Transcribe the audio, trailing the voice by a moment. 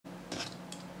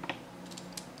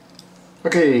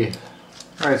Okay,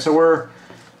 alright, so we're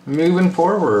moving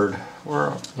forward.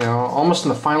 We're almost in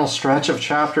the final stretch of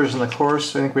chapters in the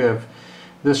course. I think we have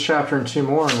this chapter and 2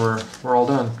 more and we're all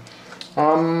done.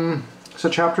 So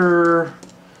chapter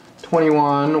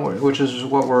 21, which is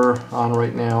what we're on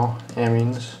right now,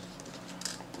 amines.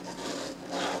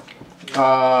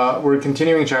 We're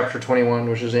continuing chapter 21,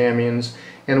 which is amines,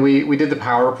 and we did the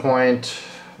PowerPoint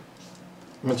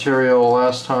material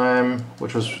last time,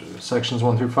 which was sections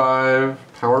 1 through 5,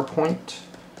 PowerPoint.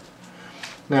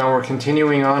 Now we're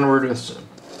continuing onward with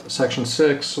section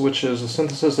 6, which is the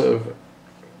synthesis of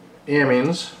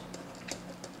amines.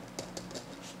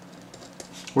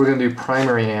 We're going to do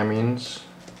primary amines.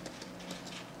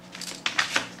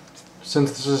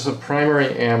 Synthesis of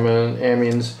primary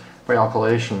amines by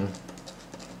alkylation.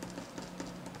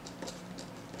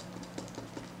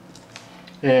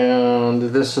 And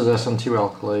this is SN2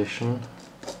 alkylation.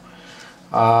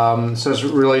 So it's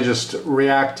really just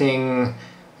reacting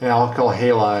an alkyl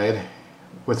halide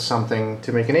with something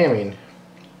to make an amine.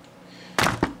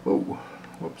 Whoa,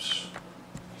 whoops.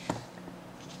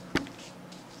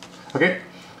 Okay,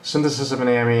 synthesis of an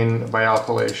amine by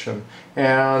alkylation.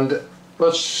 And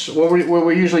what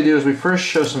we usually do is we first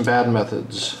show some bad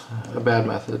methods, a bad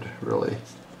method really,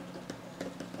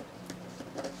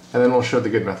 and then we'll show the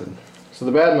good method. So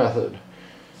the bad method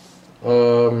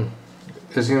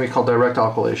is going to be called direct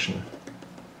alkylation.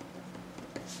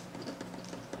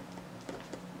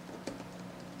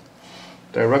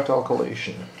 Direct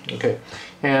alkylation. Okay,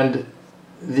 and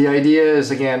the idea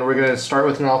is, again, we're going to start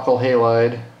with an alkyl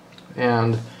halide,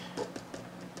 and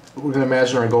we're going to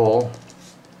imagine our goal,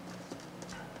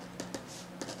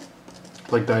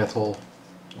 like diethyl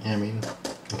amine.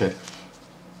 Okay,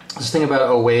 let's think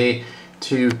about a way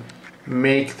to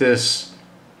make this.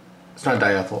 It's not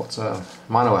diethyl, it's a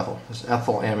monoethyl. It's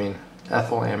ethyl amine.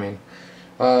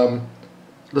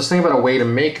 Let's think about a way to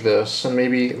make this, and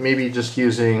maybe just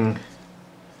using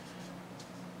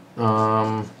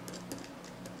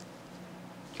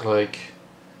like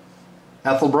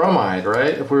ethyl bromide,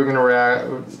 right? If we were going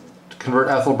to convert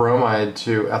ethyl bromide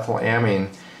to ethyl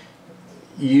amine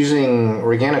using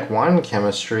organic 1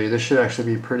 chemistry, this should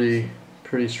actually be pretty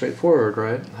straightforward,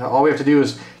 right? All we have to do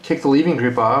is kick the leaving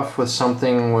group off with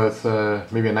something with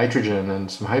maybe a nitrogen and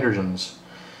some hydrogens.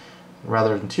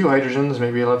 Rather than 2 hydrogens,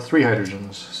 maybe you'll have 3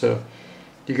 hydrogens. So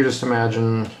you could just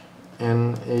imagine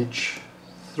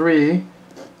NH3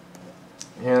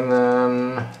 and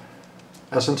then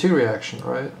SN2 reaction,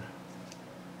 right?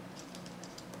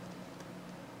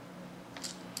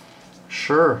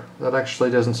 Sure, that actually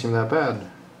doesn't seem that bad.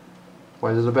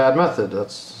 Why is it a bad method?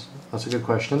 That's a good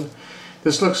question.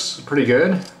 This looks pretty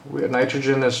good. We have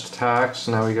nitrogen as tax,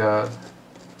 now we got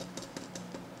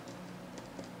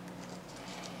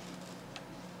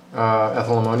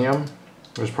ethyl ammonium.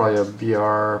 There's probably a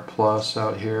Br plus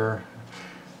out here.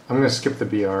 I'm going to skip the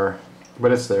Br,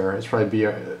 but it's there. It's probably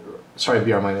Br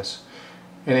minus.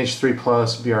 NH3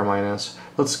 plus, Br minus.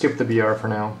 Let's skip the Br for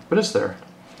now, but it's there.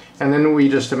 And then we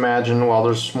just imagine, well,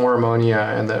 there's more ammonia,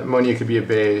 and that ammonia could be a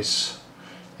base,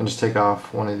 and just take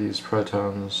off one of these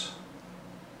protons.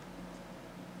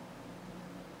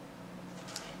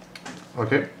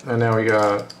 Okay, and now we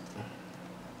got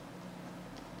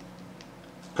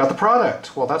the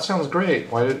product. Well, that sounds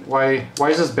great. Why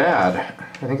is this bad?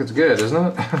 I think it's good, isn't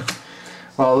it?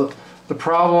 Well, the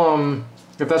problem,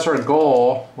 if that's our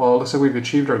goal, well, it looks like we've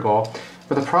achieved our goal.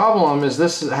 But the problem is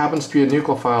this happens to be a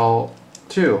nucleophile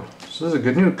too. So this is a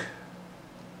good nuke.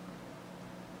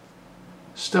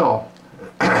 Still,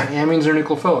 amines are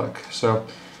nucleophilic. So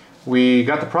we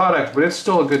got the product, but it's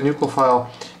still a good nucleophile.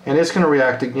 And it's going to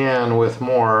react again with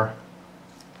more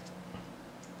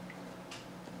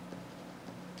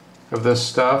of this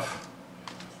stuff,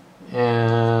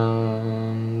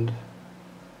 and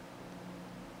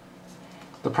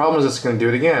the problem is it's going to do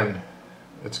it again.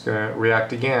 It's going to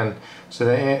react again. So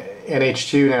the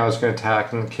NH2 now is going to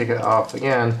attack and kick it off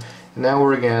again. And now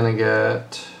we're going to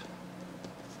get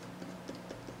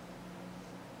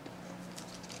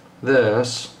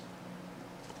this.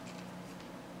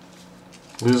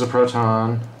 Lose a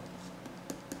proton.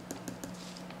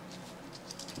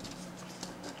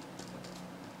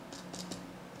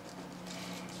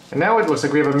 And now it looks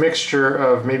like we have a mixture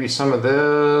of maybe some of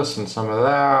this and some of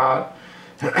that.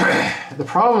 The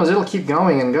problem is it'll keep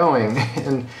going and going,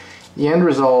 and the end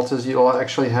result is you'll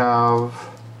actually have,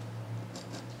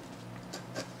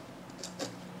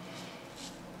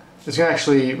 it's going to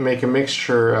actually make a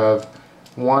mixture of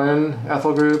 1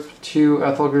 ethyl group, 2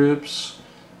 ethyl groups,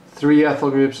 3 ethyl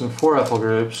groups, and 4 ethyl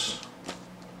groups,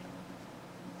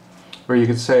 where you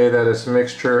could say that it's a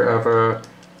mixture of a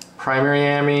primary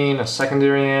amine, a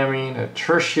secondary amine, a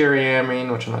tertiary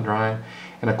amine, which I'm not drawing,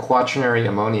 and a quaternary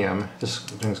ammonium. This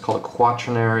thing is called a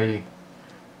quaternary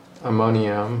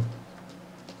ammonium.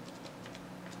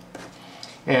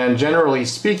 And generally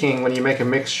speaking, when you make a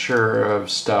mixture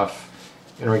of stuff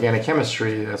in organic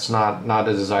chemistry, that's not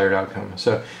a desired outcome.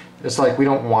 So it's like we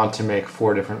don't want to make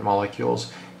 4 different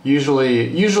molecules.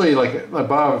 Usually like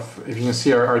above, if you can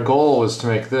see, our goal was to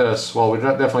make this. Well, we'd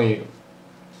definitely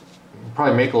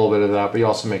probably make a little bit of that, but you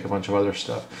also make a bunch of other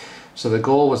stuff. So the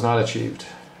goal was not achieved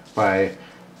by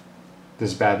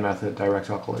this bad method, direct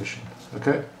alkylation.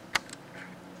 Okay?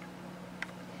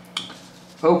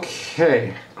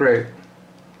 Okay, great.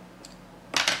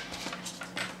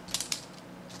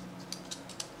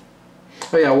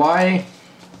 Oh yeah, why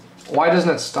doesn't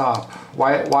it stop?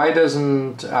 Why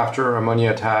doesn't, after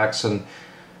ammonia attacks and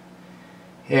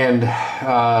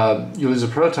you lose a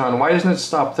proton, why doesn't it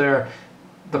stop there?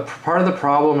 Part of the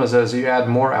problem is as you add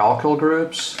more alkyl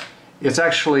groups, it's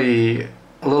actually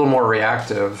a little more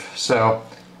reactive. So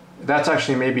that's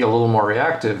actually maybe a little more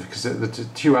reactive because the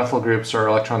 2 ethyl groups are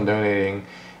electron donating,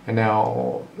 and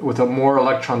now with the more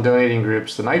electron donating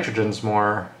groups, the nitrogen's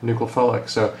more nucleophilic.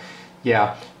 So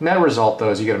yeah, net result though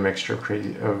is you get a mixture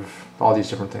of all these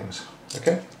different things.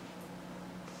 Okay.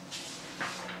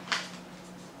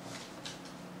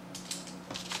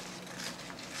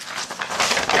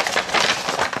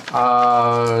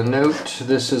 Note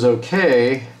this is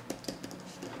okay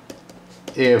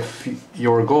if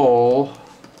your goal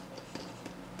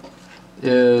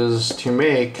is to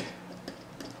make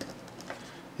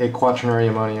a quaternary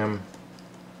ammonium.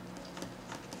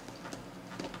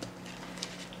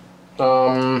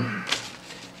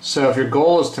 So if your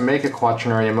goal is to make a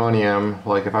quaternary ammonium,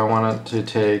 like if I wanted to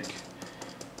take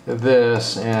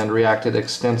this and react it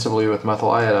extensively with methyl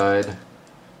iodide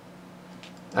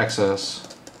excess,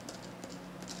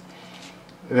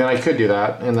 then I could do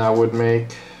that, and that would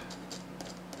make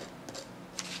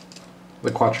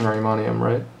the quaternary ammonium,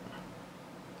 right?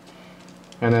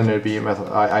 And then it'd be methyl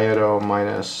iodo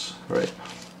minus, right?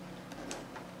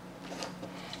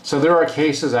 So there are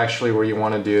cases actually where you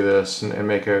want to do this and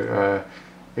make a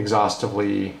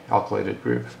exhaustively alkylated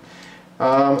group.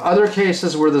 Other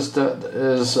cases where this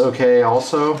is okay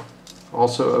also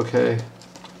okay.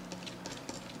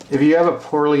 If you have a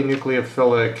poorly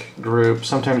nucleophilic group,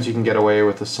 sometimes you can get away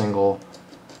with a single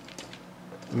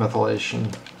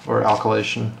methylation or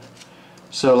alkylation.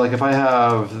 So like if I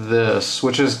have this,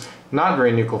 which is not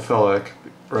very nucleophilic,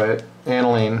 right?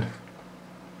 Aniline,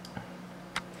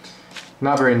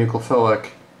 not very nucleophilic.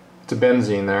 It's a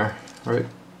benzene there, right?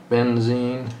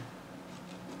 Benzene.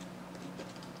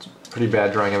 It's a pretty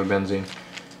bad drawing of a benzene.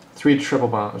 3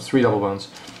 double bonds.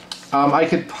 I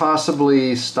could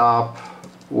possibly stop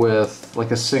with like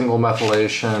a single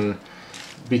methylation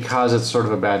because it's sort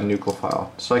of a bad nucleophile.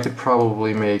 So I could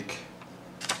probably make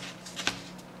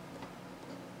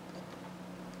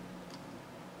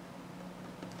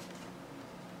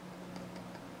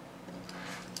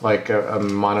like a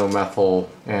monomethyl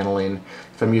aniline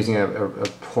if I'm using a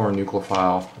poor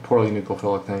nucleophile, a poorly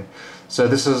nucleophilic thing. So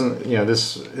this isn't,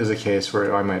 this is a case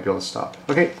where I might be able to stop.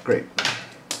 Okay, great.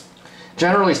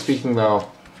 Generally speaking though,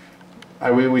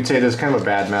 we'd say this is kind of a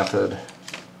bad method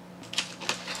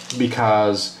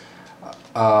because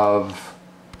of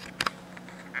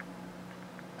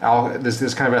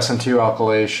this kind of SN2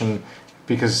 alkylation,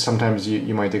 because sometimes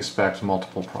you might expect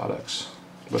multiple products.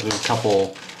 But there's a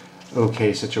couple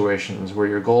okay situations where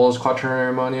your goal is quaternary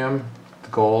ammonium, the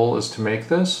goal is to make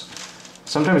this.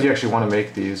 Sometimes you actually want to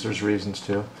make these, there's reasons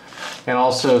to. And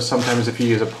also sometimes if you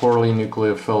use a poorly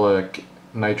nucleophilic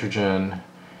nitrogen,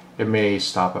 it may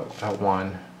stop at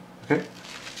 1. Okay?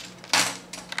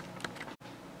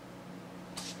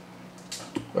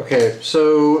 Okay,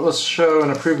 so let's show an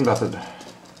improved method.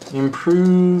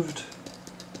 Improved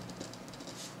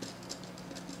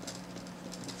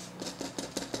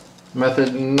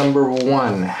method number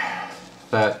 1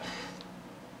 that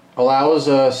allows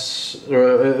us,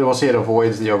 or we'll say it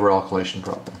avoids the over-alkylation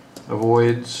problem.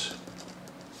 Avoids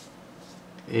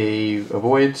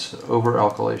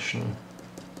over-alkylation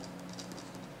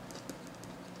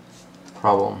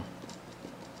problem.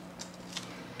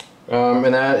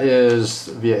 And that is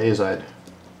via azide.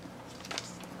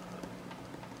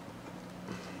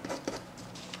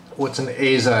 What's an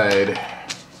azide?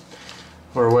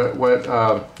 Or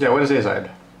what is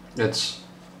azide? It's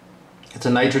a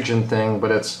nitrogen thing,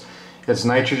 but it's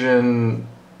nitrogen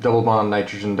double bond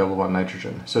nitrogen double bond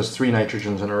nitrogen. So it's 3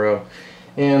 nitrogens in a row.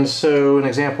 And so an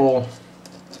example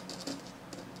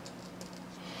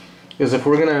is if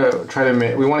we're going to try to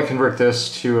make, we want to convert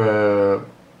this to a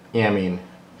amine.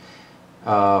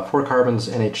 4 carbons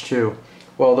NH2.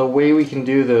 Well, the way we can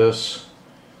do this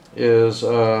is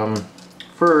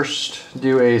first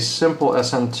do a simple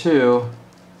SN2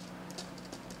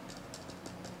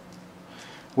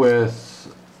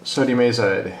 with sodium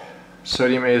azide.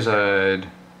 Sodium azide.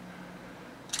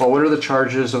 Well, what are the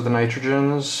charges of the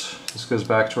nitrogens? This goes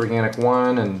back to organic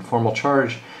 1 and formal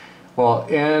charge. Well,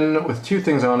 N with 2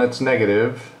 things on it is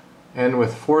negative, N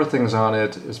with 4 things on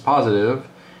it is positive,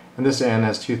 and this N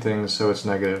has 2 things, so it's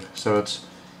negative. So it's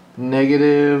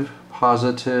negative,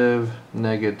 positive,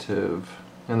 negative.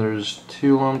 And there's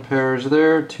 2 lone pairs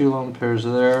there, 2 lone pairs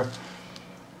there.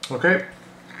 Okay,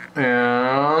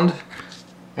 and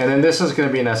then this is going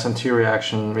to be an SN2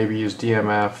 reaction. Maybe use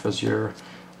DMF as your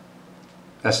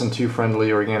SN2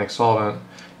 friendly organic solvent.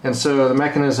 And so the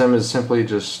mechanism is simply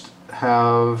just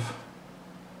have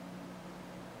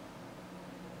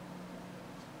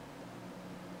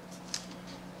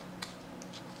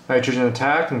nitrogen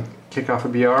attack and kick off a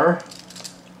BR.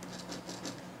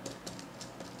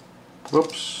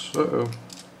 Whoops, uh-oh.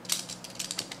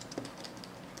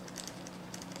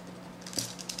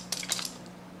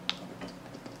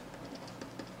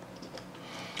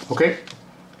 Okay,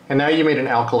 and now you made an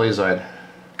alkyl azide.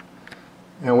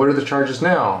 And what are the charges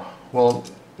now? Well,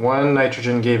 1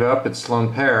 nitrogen gave up its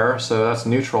lone pair, so that's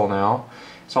neutral now.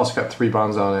 It's also got 3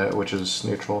 bonds on it, which is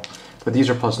neutral. But these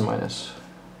are plus and minus.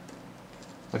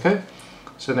 Okay,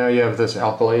 so now you have this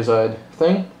alkyl azide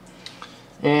thing.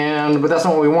 But that's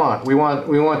not what we want. We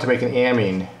want to make an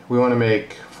amine. We want to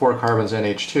make 4 carbons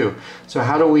NH2. So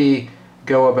how do we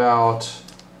go about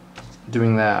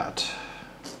doing that?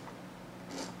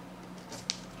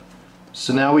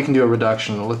 So now we can do a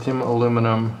reduction. Lithium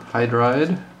aluminum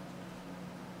hydride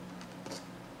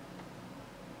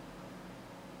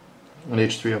and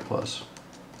H3O plus,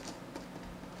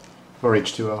 or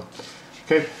H2O.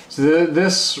 Okay, so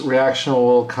this reaction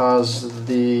will cause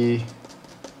the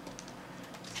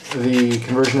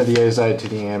conversion of the azide to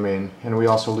the amine, and we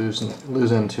also lose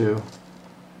N2.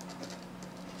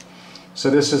 So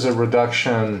this is a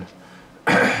reduction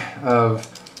of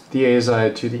the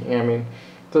azide to the amine.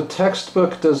 The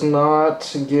textbook does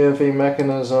not give a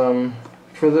mechanism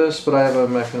for this, but I have a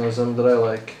mechanism that I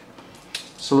like.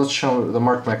 So let's show the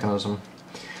marked mechanism.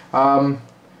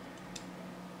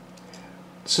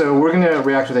 So we're going to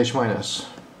react with H minus.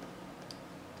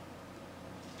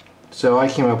 So I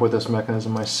came up with this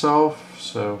mechanism myself,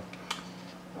 so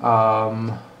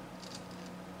I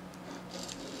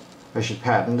should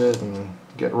patent it and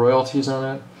get royalties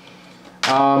on it.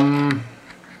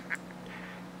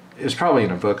 It's probably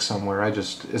in a book somewhere.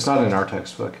 It's not in our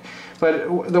textbook.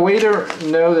 But the way to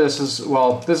know this is,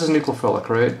 well, this is nucleophilic,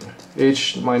 right?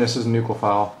 H minus is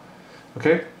nucleophile,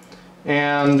 okay?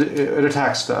 And it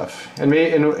attacks stuff, and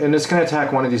it's going to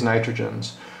attack one of these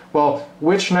nitrogens. Well,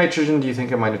 which nitrogen do you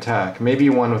think it might attack? Maybe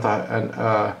one with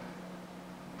a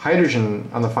hydrogen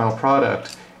on the final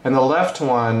product, and the left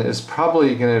one is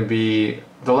probably going to be,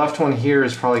 the left one here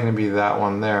is probably going to be that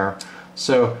one there.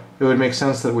 So it would make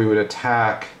sense that we would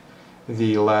attack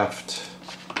the left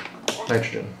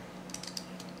nitrogen.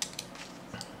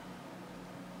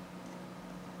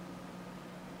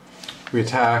 We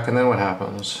attack, and then what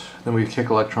happens? Then we kick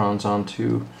electrons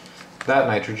onto that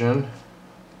nitrogen.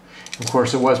 Of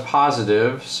course, it was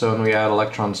positive, so when we add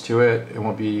electrons to it, it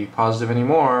won't be positive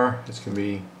anymore. It's going to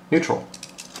be neutral.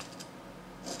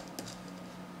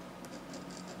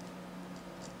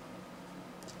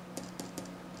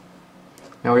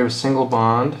 Now we have a single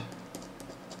bond.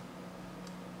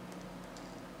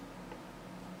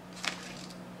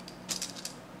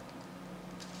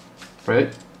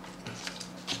 Right?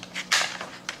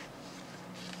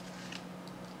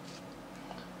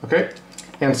 Okay,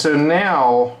 and so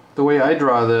now the way I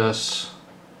draw this,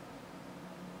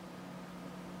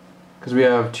 because we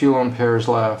have 2 lone pairs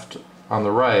left on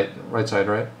the right side,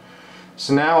 right?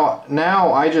 So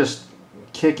now I just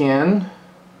kick in.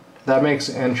 That makes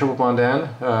N triple bond N,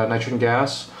 nitrogen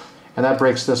gas, and that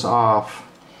breaks this off.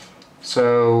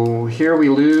 So here we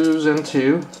lose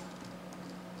N2,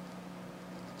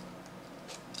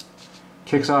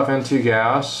 kicks off N2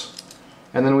 gas,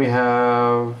 and then we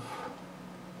have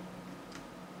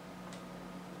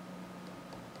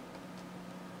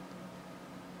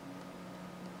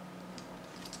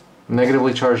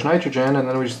negatively charged nitrogen, and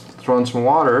then we just throw in some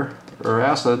water or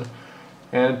acid,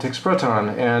 and it takes a proton,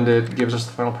 and it gives us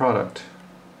the final product.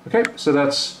 Okay, so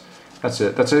that's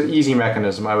it. That's an easy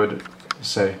mechanism, I would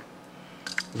say.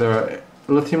 The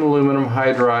lithium aluminum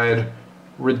hydride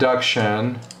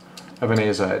reduction of an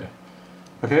azide.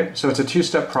 Okay, so it's a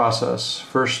 2-step process.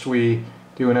 First we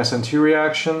do an SN2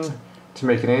 reaction to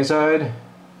make an azide,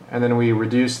 and then we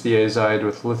reduce the azide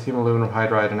with lithium aluminum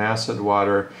hydride and acid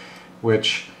water,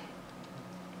 which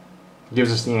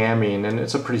gives us the amine, and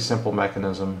it's a pretty simple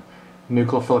mechanism.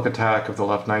 Nucleophilic attack of the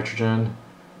left nitrogen,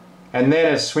 and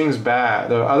then it swings back,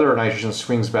 the other nitrogen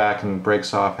swings back and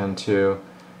breaks off N2,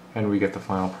 and we get the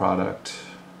final product,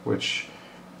 which,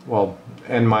 well,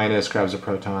 N minus grabs a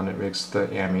proton, it makes the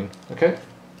amine. Okay?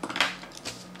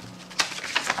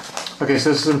 Okay,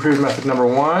 so this is improved method number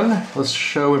 1. Let's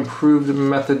show improved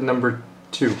method number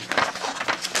 2.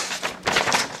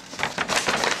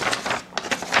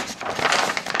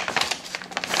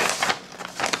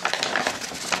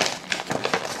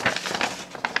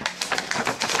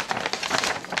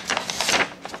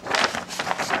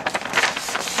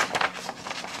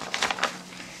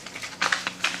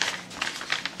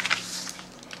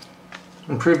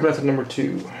 Improved method number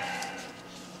 2.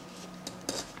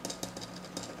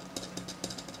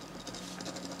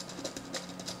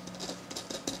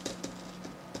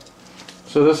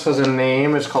 So this has a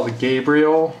name, it's called the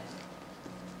Gabriel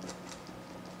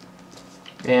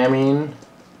amine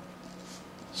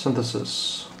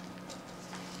synthesis.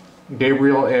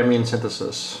 Gabriel amine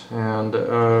synthesis, and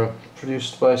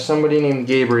produced by somebody named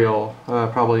Gabriel,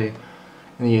 probably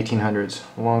in the 1800s,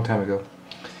 a long time ago.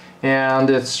 And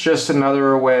it's just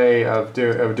another way of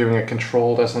doing a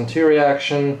controlled SN2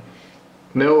 reaction,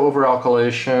 no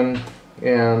over-alkylation,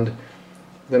 and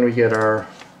then we get our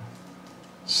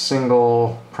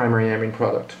single primary amine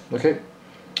product. Okay,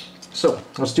 so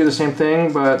let's do the same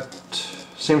thing, but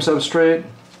same substrate,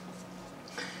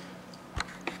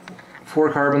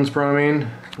 4 carbons bromine.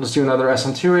 Let's do another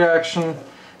SN2 reaction,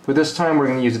 but this time we're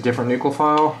going to use a different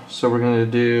nucleophile. So we're going to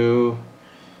do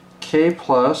K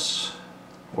plus,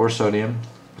 or sodium,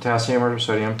 potassium or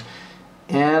sodium,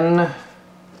 N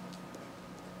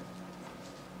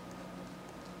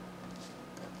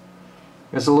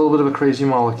it's a little bit of a crazy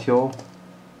molecule.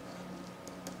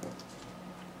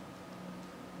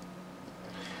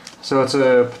 So it's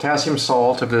a potassium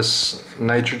salt of this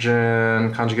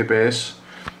nitrogen conjugate base.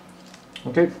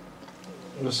 Okay,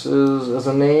 this is, as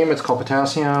a name, it's called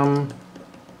potassium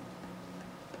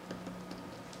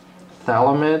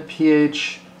phthalimide,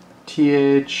 PHTHALIMIDE.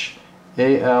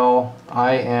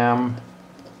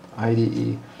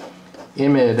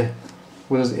 Imide.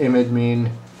 What does imide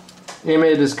mean?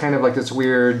 Imide is kind of like this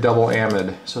weird double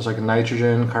amide. So it's like a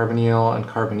nitrogen, carbonyl, and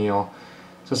carbonyl.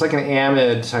 So it's like an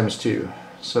amide times 2.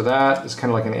 So that is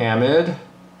kind of like an amide.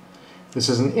 This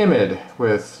is an imide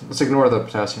with, let's ignore the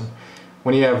potassium.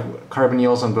 When you have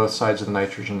carbonyls on both sides of the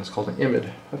nitrogen, it's called an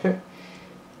imide. Okay.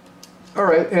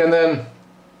 Alright, and then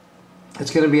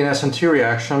it's going to be an SN2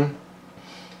 reaction.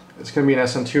 It's going to be an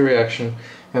SN2 reaction.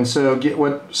 And so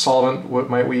what solvent, what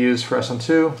might we use for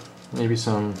SN2? Maybe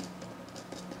some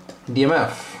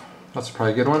DMF. That's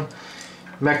probably a good one.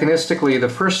 Mechanistically, the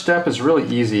first step is really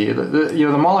easy.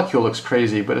 The molecule looks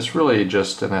crazy, but it's really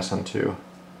just an SN2.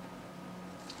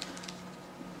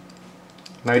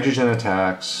 Nitrogen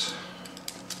attacks.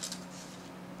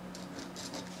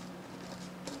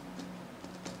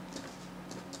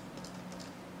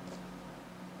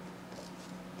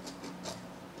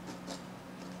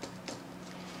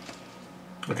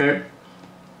 Okay.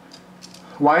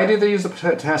 Why do they use the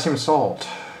potassium salt?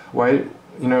 Why,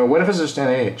 what if it's just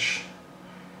NH?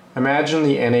 Imagine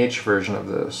the NH version of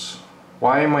this.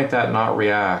 Why might that not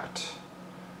react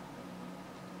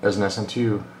as an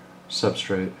SN2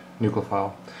 substrate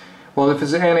nucleophile? Well, if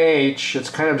it's NH, it's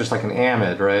kind of just like an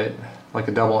amide, right? Like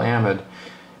a double amide.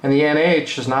 And the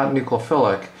NH is not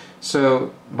nucleophilic.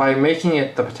 So by making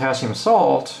it the potassium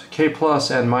salt, K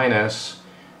plus N minus,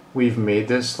 we've made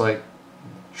this like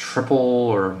triple,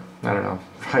 or I don't know,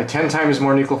 probably 10 times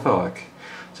more nucleophilic.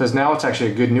 So now it's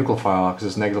actually a good nucleophile because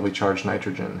it's negatively charged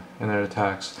nitrogen and it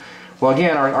attacks. Well,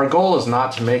 again, our goal is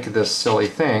not to make this silly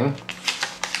thing.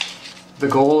 The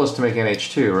goal is to make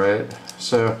NH2, right?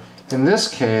 So in this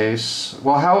case,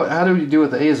 well, how do we do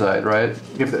with the azide, right?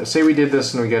 If say we did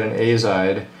this and we get an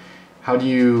azide, how do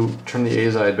you turn the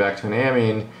azide back to an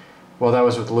amine? Well, that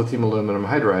was with lithium aluminum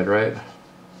hydride, right?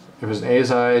 If it was an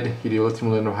azide, you do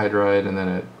lithium aluminum hydride and then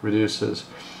it reduces.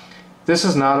 This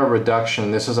is not a reduction,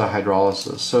 this is a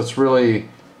hydrolysis. So it's really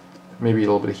maybe a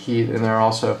little bit of heat in there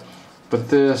also. But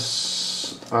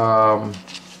this, by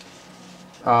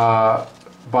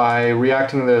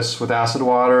reacting this with acid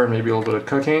water and maybe a little bit of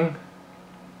cooking,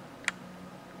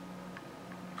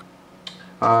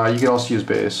 you can also use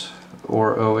base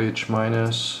or OH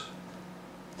minus.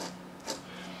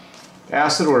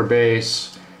 Acid or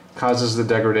base causes the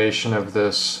degradation of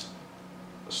this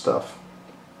stuff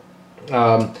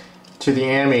to the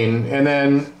amine, and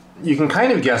then you can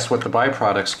kind of guess what the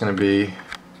byproduct's going to be.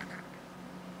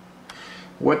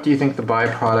 what do you think the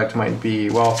byproduct might be?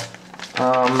 Well,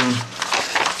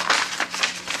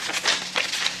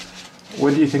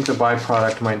 what do you think the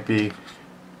byproduct might be?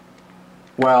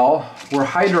 Well, we're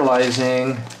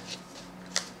hydrolyzing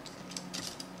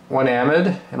one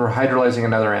amide and we're hydrolyzing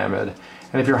another amide.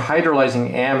 And if you're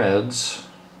hydrolyzing amides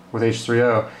with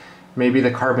H3O, maybe the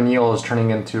carbonyl is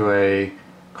turning into a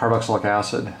carboxylic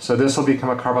acid. So this will become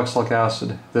a carboxylic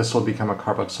acid, this will become a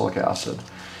carboxylic acid.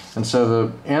 And so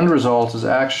the end result is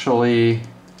actually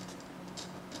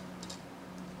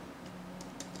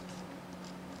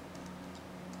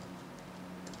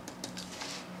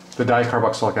the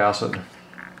dicarboxylic acid.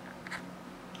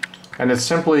 And it's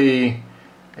simply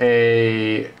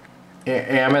a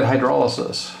amide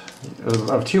hydrolysis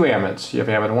of two amides. You have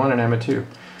amide 1 and amide 2.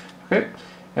 Okay,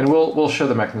 and we'll show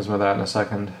the mechanism of that in a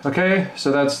second. Okay,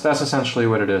 so that's essentially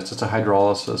what it is. It's a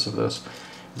hydrolysis of this.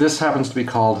 This happens to be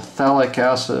called phthalic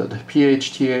acid,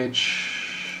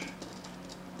 PHTH,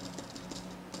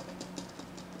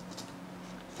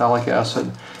 phthalic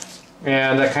acid.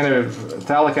 And that kind of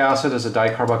phthalic acid is a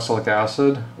dicarboxylic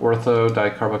acid, ortho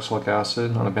dicarboxylic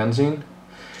acid on a benzene.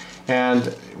 And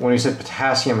when you said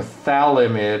potassium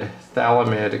thalamide,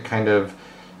 it kind of,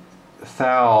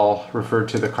 thal referred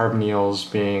to the carbonyls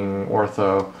being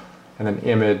ortho, and then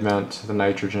imide meant the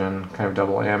nitrogen, kind of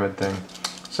double amide thing.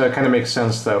 So it kind of makes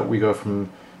sense that we go from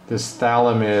this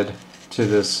thalamide to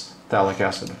this phthalic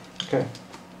acid. Okay.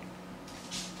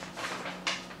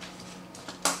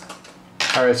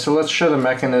 All right, so let's show the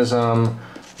mechanism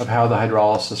of how the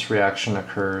hydrolysis reaction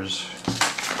occurs.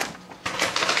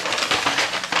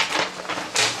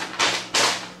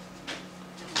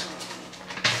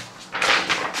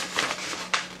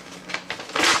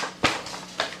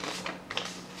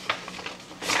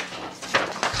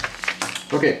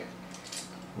 Okay,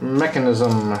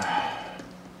 mechanism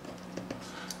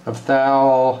of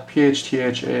thal,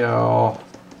 PHTHAl,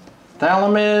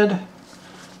 thalamide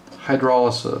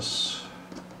hydrolysis.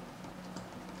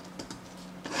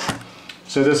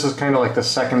 So this is kind of like the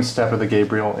second step of the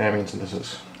Gabriel amine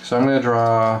synthesis. So I'm going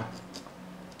to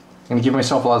give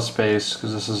myself a lot of space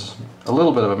because this is a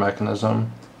little bit of a mechanism.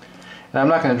 And I'm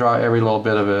not going to draw every little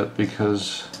bit of it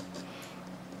because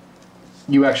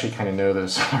you actually kind of know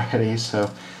this already.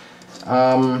 So this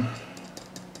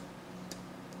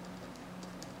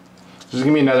is going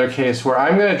to be another case where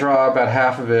I'm going to draw about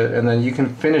half of it and then you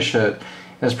can finish it.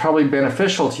 And it's probably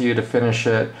beneficial to you to finish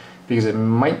it because it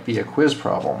might be a quiz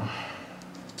problem.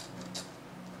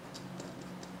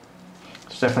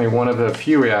 It's definitely one of the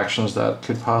few reactions that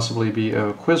could possibly be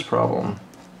a quiz problem.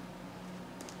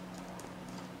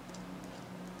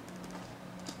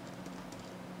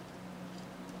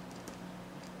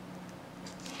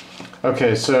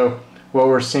 Okay, so what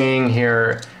we're seeing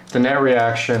here, the net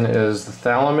reaction is the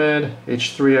thalamide,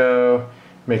 H3O,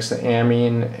 makes the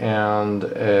amine and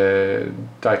a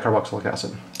dicarboxylic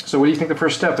acid. So what do you think the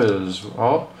first step is?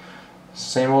 Well,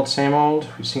 same old, same old.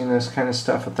 We've seen this kind of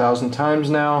stuff 1,000 times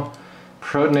now.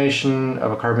 Protonation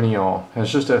of a carbonyl. And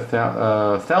it's just a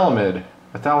thalamide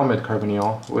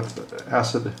carbonyl with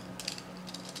acid.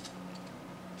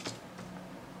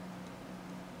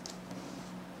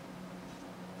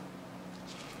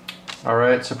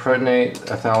 Alright, so protonate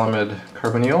a thalamide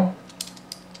carbonyl.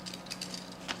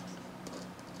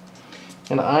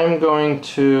 And I'm going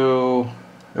to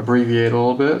abbreviate a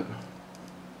little bit.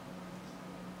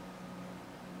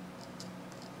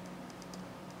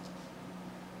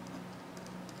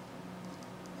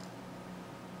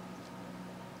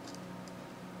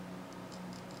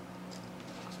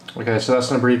 Okay, so that's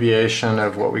an abbreviation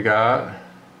of what we got.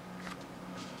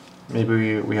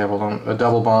 Maybe we have a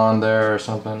double bond there or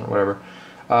something, whatever.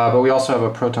 But we also have a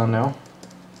proton now.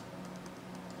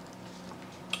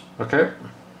 Okay,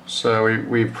 so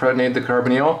we've protonated the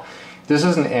carbonyl. This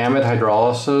is an amide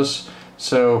hydrolysis,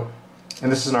 so,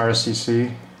 and this is an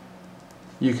RSCC.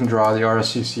 You can draw the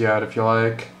RSCC out if you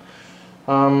like.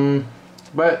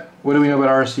 But what do we know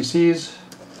about RSCCs?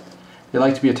 They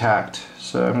like to be attacked.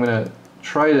 So I'm going to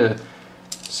try to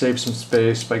save some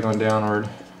space by going downward.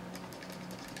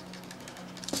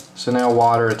 So now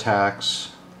water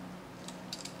attacks.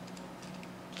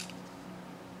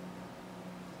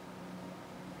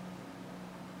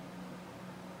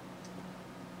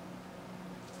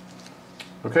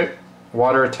 Okay,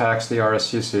 water attacks the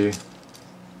RSCC.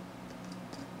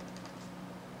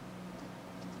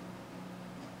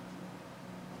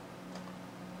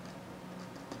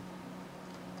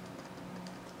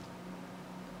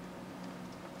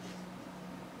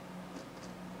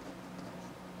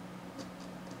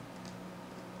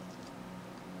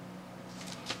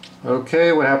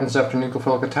 Okay, what happens after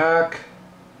nucleophilic attack?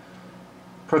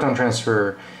 proton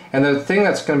transfer. And the thing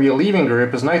that's going to be a leaving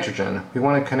group is nitrogen. We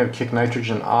want to kind of kick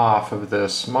nitrogen off of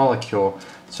this molecule.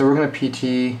 So we're going to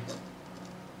PT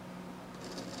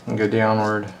and go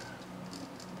downward.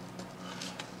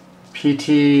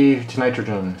 PT to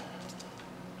nitrogen.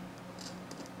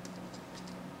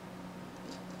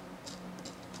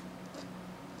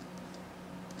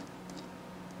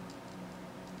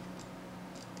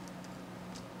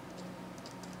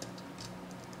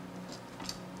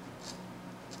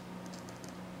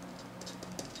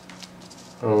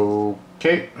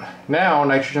 Okay, now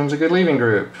nitrogen's a good leaving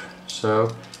group,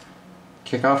 so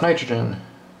kick off nitrogen.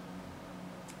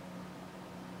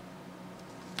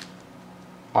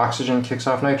 Oxygen kicks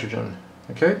off nitrogen.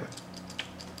 Okay?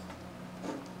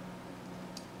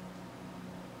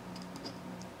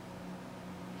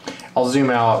 I'll zoom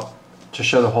out to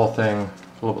show the whole thing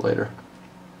a little bit later.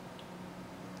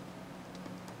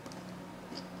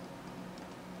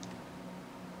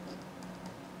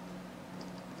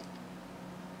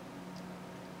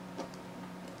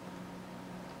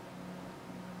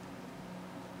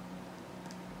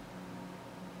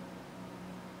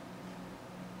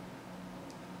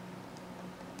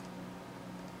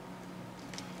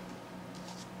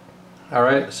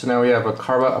 Alright, so now we have a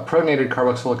protonated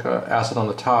carboxylic acid on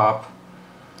the top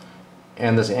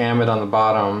and this amide on the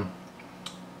bottom.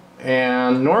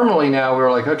 And normally now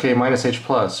we're like, okay, minus H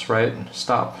plus, right?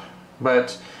 Stop.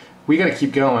 But we got to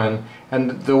keep going.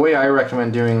 And the way I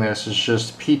recommend doing this is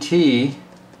just PT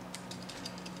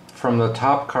from the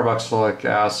top carboxylic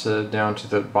acid down to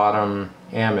the bottom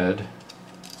amide.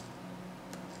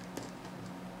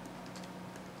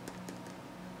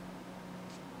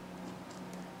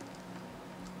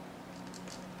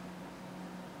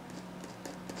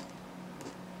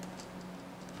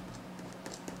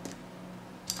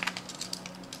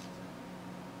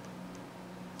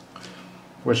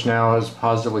 Which now is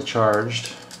positively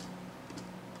charged.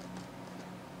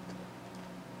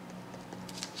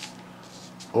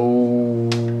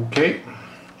 Okay,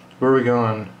 where are we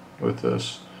going with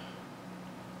this?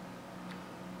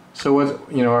 So what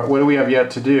do we have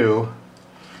yet to do?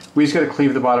 We just got to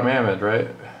cleave the bottom amide, right?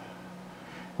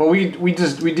 Well, we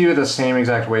do it the same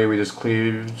exact way we just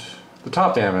cleaved the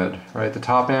top amide, right? The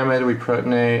top amide we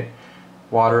protonate,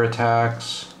 water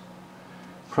attacks,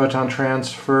 proton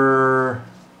transfer,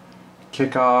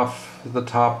 kick off the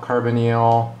top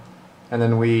carbonyl, and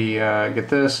then we get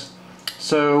this.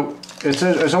 So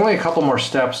there's only a couple more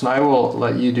steps, and I will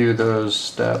let you do those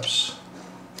steps.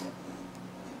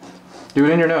 Do it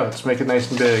in your notes, make it nice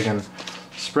and big, and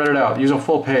spread it out. Use a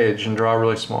full page and draw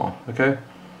really small, okay?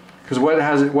 Because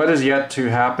what is yet to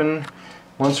happen,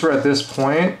 once we're at this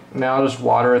point, now just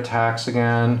water attacks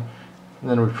again, and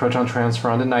then we proton transfer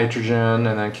onto nitrogen,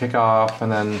 and then kick off,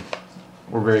 and then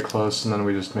we're very close, and then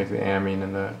we just make the amine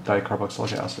and the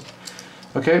dicarboxylic acid.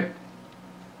 Okay?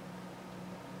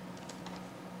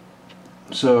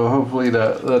 So hopefully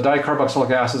the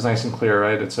dicarboxylic acid is nice and clear,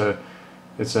 right? It's a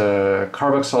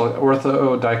carboxylic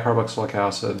ortho dicarboxylic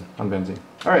acid on benzene.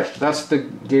 All right, that's the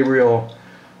Gabriel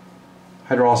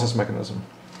hydrolysis mechanism.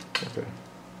 Okay.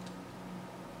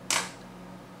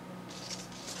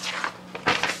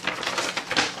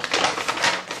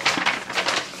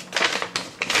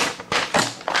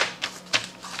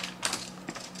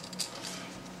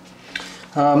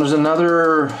 There's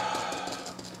another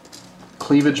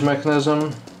cleavage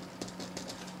mechanism,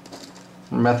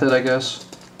 method, I guess,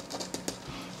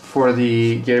 for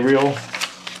the Gabriel.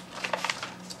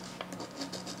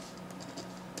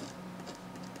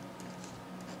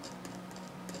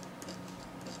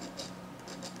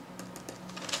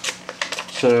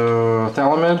 So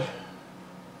phthalimide.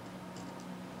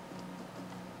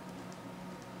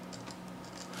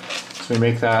 So we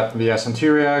make that the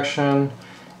SN2 reaction.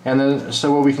 And then,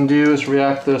 so what we can do is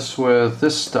react this with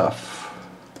this stuff.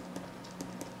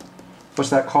 What's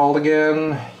that called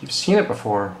again? You've seen it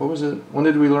before. What was it? When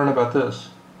did we learn about this?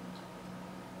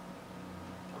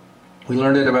 We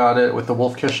learned about it with the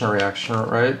Wolff-Kishner reaction,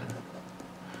 right?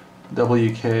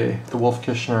 WK, the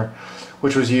Wolff-Kishner,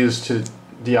 which was used to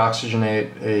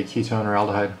deoxygenate a ketone or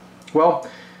aldehyde. Well,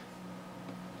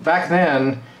 back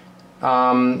then,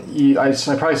 I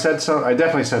probably said so. I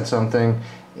definitely said something,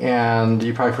 and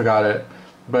you probably forgot it.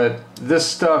 But this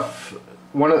stuff,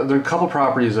 there are a couple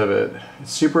properties of it.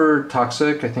 It's super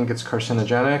toxic. I think it's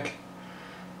carcinogenic.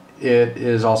 It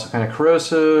is also kind of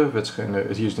corrosive. It's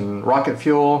used in rocket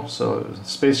fuel. So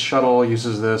space shuttle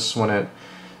uses this when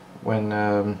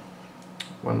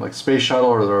like space shuttle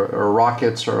or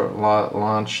rockets are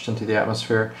launched into the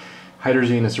atmosphere.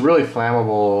 Hydrazine is a really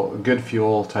flammable, good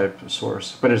fuel type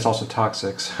source, but it's also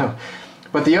toxic. So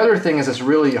But the other thing is it's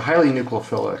really highly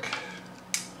nucleophilic.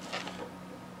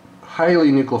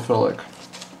 Highly nucleophilic.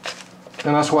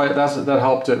 And that's why that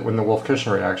helped it when the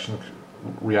Wolff-Kishner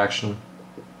reaction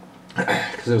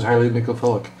because it was highly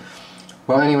nucleophilic.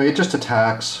 Well, anyway, it just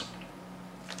attacks.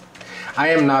 I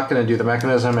am not going to do the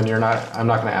mechanism, and I'm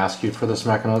not going to ask you for this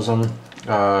mechanism.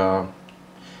 I'm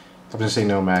going to say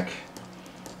no mech.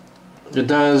 It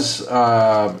does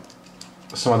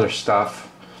some other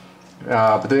stuff,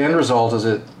 but the end result is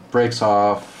it breaks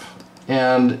off,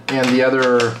 and the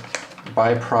other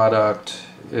byproduct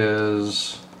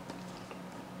is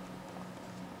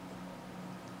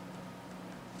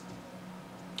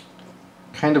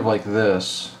kind of like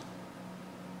this.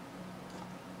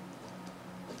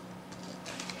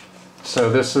 So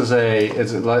this is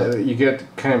you get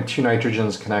kind of two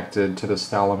nitrogens connected to this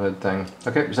phthalimide thing.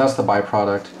 Okay, so that's the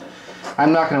byproduct.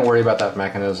 I'm not going to worry about that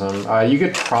mechanism. You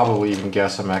could probably even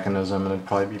guess a mechanism, and it'd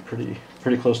probably be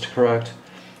pretty close to correct.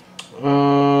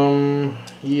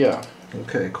 Yeah.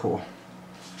 Okay, cool.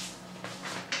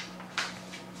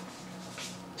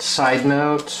 Side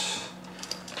note,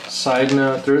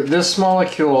 this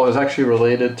molecule is actually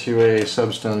related to a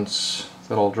substance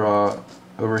that I'll draw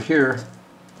over here.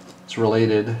 It's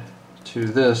related to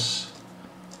this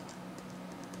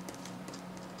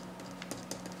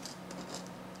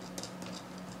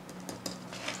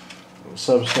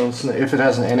substance. If it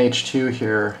has an NH2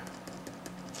 here,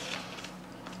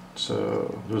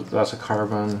 so that's a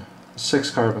carbon,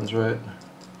 6 carbons, right?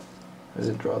 I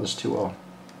didn't draw this too well.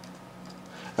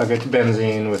 Okay,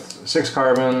 benzene with 6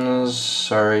 carbons.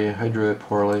 Sorry, I drew it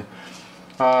poorly.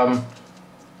 And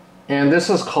this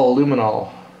is called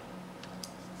luminol.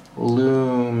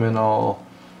 Luminol,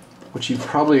 which you've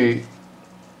probably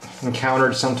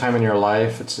encountered sometime in your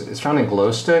life. It's found in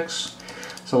glow sticks.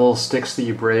 So little sticks that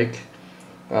you break,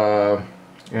 and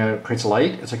it creates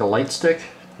light. It's like a light stick.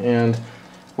 And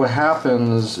what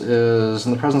happens is,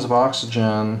 in the presence of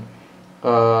oxygen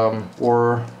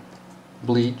or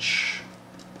bleach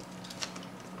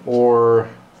or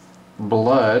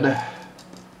blood,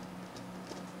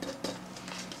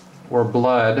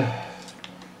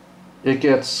 it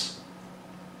gets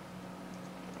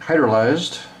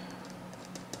hydrolyzed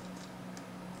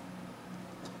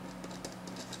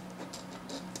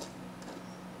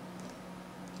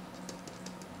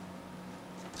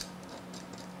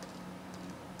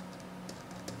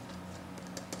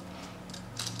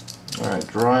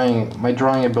Alright, my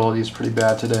drawing ability is pretty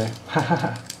bad today.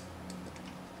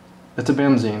 It's a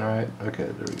benzene, right? Okay,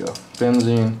 there we go.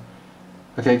 Benzene.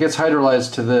 Okay, it gets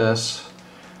hydrolyzed to this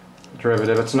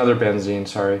derivative. It's another benzene,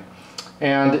 sorry.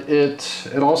 And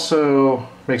it also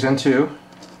makes N2,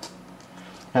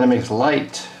 and it makes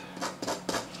light.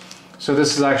 So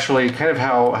this is actually kind of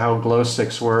how glow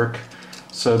sticks work.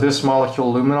 So this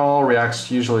molecule luminol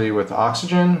reacts usually with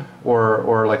oxygen,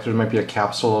 or like there might be a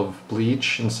capsule of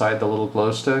bleach inside the little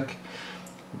glow stick,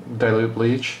 dilute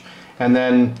bleach, and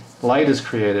then light is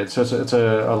created. So it's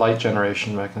a light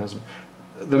generation mechanism.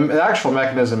 The actual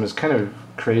mechanism is kind of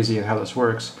crazy in how this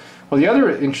works. Well, the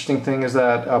other interesting thing is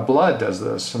that blood does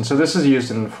this, and so this is used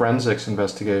in forensics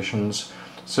investigations.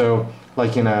 So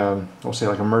like in we'll say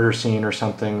like a murder scene or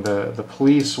something, the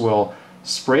police will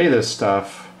spray this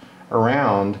stuff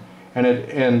around,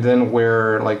 and then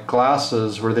wear like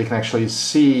glasses where they can actually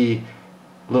see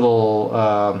little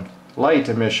light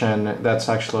emission that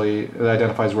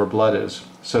identifies where blood is.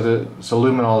 So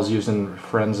luminol is used in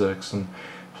forensics and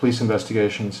police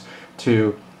investigations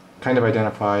to kind of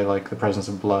identify like the presence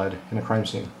of blood in a crime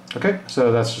scene. Okay,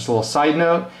 so that's just a little side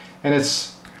note, and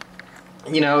it's,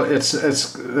 you know, it's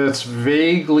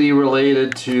vaguely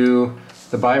related to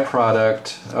the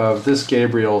byproduct of this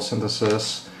Gabriel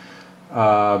synthesis,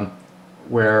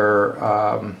 where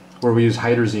we use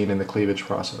hydrazine in the cleavage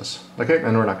process. Okay,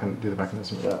 and we're not going to do the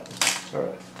mechanism of that. All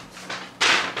right.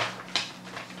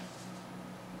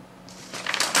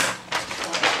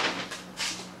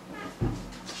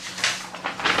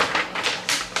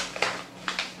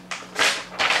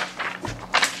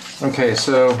 Okay,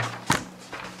 so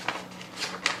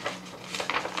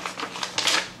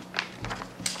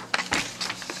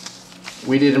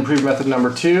we did improved method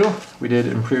number 2. We did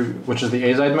which is the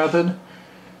azide method.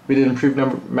 We did improved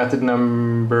method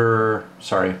number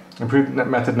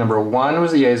 1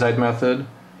 was the azide method.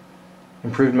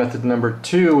 Improved method number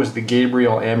 2 was the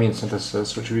Gabriel amine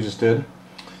synthesis, which we just did.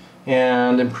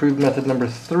 And improved method number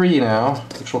 3 now,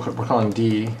 which we're calling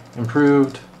D.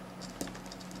 Improved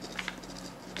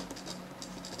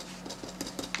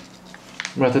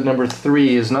method number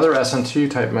 3 is another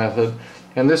SN2 type method,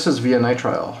 and this is via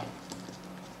nitrile.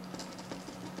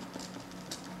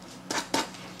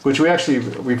 which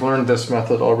we've learned this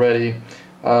method already.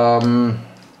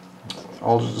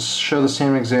 I'll just show the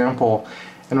same example.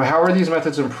 And how are these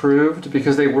methods improved?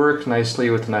 Because they work nicely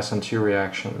with an SN2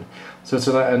 reaction. So it's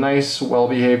a nice,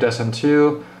 well-behaved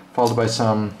SN2 followed by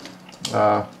some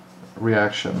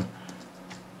reaction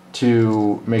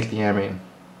to make the amine.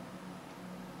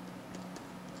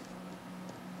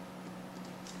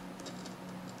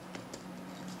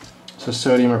 So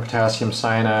sodium or potassium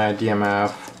cyanide,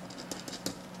 DMF.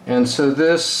 And so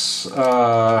this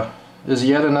is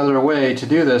yet another way to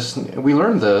do this. We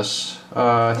learned this,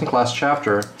 I think last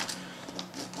chapter.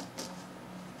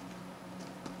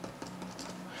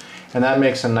 And that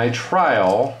makes a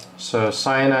nitrile, so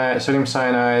sodium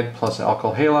cyanide plus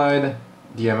alkyl halide,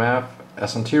 DMF,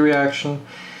 SN2 reaction,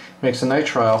 makes a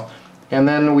nitrile. And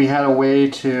then we had a way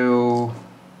to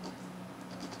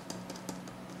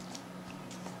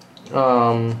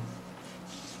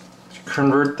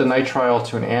convert the nitrile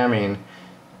to an amine.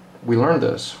 We learned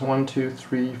this. 1, 2,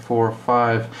 3, 4,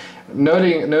 5.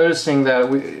 Noticing that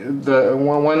the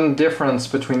one difference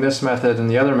between this method and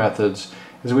the other methods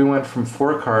is we went from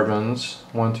 4 carbons,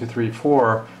 1, 2, 3,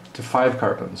 4, to 5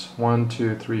 carbons. 1,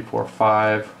 2, 3, 4,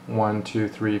 5, 1, 2,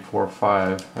 3, 4,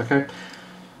 5. Okay?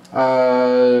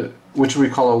 Which we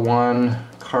call a 1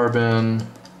 carbon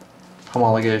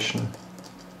homologation.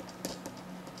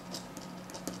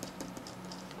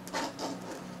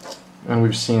 And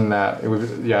we've seen that.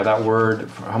 That word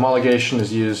homologation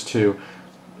is used to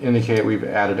indicate we've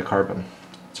added a carbon.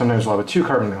 Sometimes we'll have a 2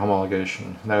 carbon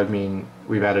homologation. That would mean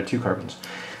we've added 2 carbons.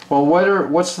 Well,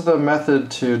 what's the method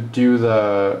to do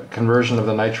the conversion of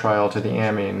the nitrile to the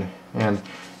amine? And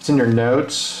it's in your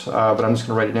notes, but I'm just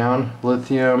going to write it down.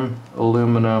 Lithium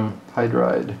aluminum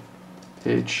hydride,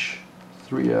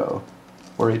 H3O,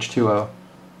 or H2O.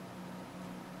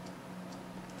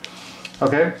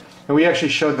 Okay, and we actually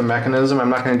showed the mechanism. I'm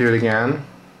not going to do it again.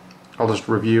 I'll just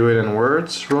review it in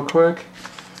words real quick.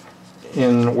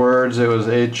 In words, it was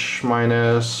H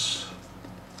minus,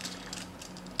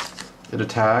 it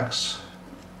attacks.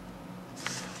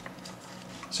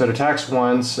 So it attacks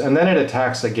once, and then it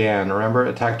attacks again. Remember, it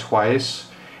attacked twice,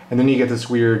 and then you get this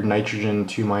weird nitrogen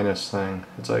 2 minus thing.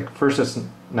 It's like, first it's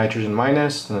nitrogen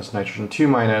minus, then it's nitrogen 2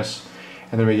 minus,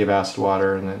 and then we give acid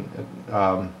water, and then it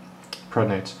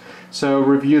protonates. So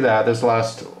review that. This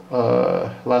last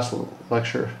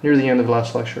lecture, near the end of the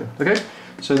last lecture. Okay,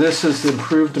 so this is the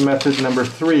improved method number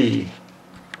 3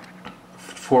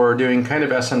 for doing kind of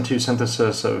SN2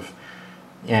 synthesis of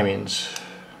amines.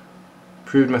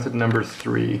 Improved method number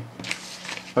 3.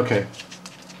 Okay,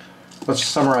 let's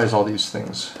summarize all these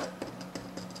things.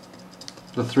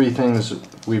 The 3 things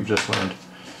we've just learned.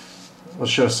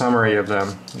 Let's show a summary of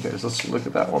them. Okay, so let's look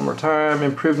at that one more time.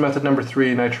 Improved method number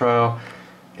 3, nitrile.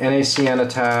 NaCN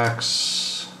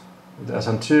attacks with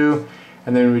SN2,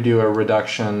 and then we do a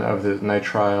reduction of the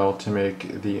nitrile to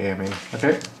make the amine.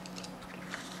 Okay?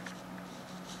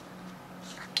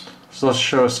 So let's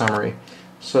show a summary.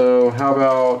 So how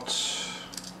about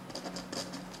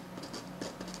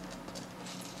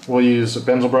we'll use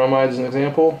benzyl bromide as an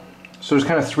example. So there's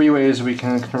kind of 3 ways we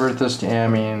can convert this to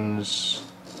amines.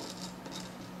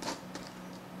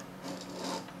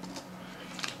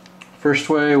 First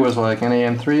way was like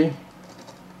NaN3,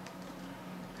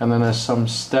 and then there's some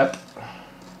step.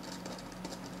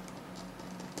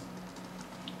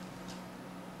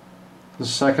 The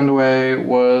second way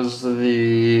was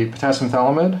the potassium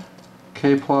phthalimide,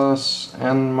 K plus,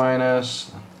 N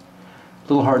minus. A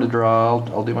little hard to draw,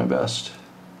 I'll do my best.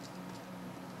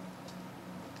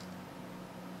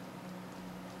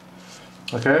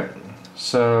 Okay,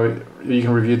 so you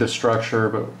can review the structure,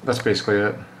 but that's basically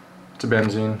it. It's a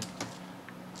benzene.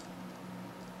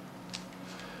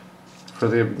 For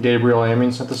the Gabriel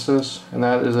amine synthesis, and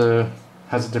that is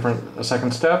has a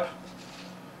second step,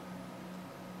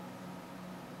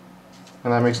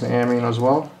 and that makes an amine as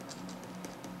well.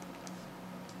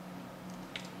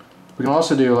 We can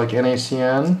also do like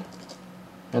NaCN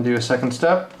and do a second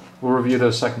step. We'll review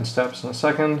those second steps in a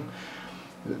second.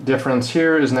 The difference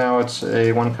here is now it's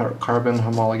a 1 carbon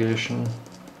homologation,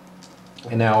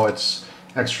 and now it's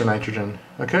extra nitrogen.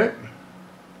 Okay?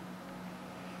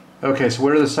 Okay, so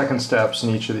what are the second steps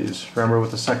in each of these? Remember what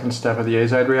the second step of the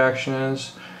azide reaction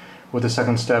is, what the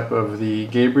second step of the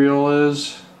Gabriel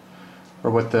is, or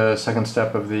what the second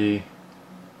step of the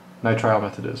nitrile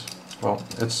method is? Well,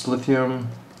 it's lithium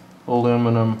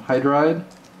aluminum hydride.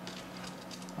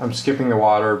 I'm skipping the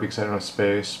water because I don't have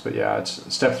space, but yeah,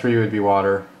 it's step 3 would be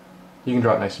water. You can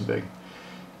draw it nice and big.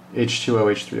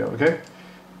 H2O, H3O, okay?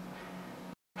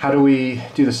 How do we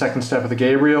do the second step of the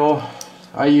Gabriel?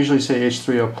 I usually say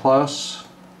H3O plus.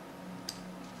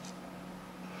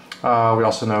 We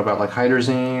also know about like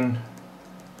hydrazine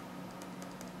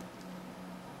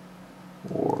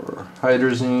or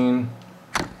hydrazine,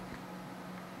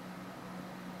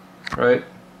 right?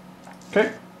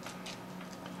 Okay.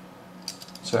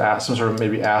 So some sort of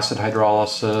maybe acid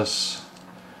hydrolysis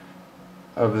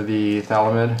of the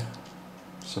phthalimide.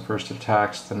 So first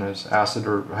attacks, then there's acid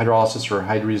or hydrolysis or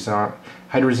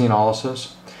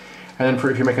hydrazinolysis. And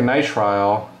then if you make a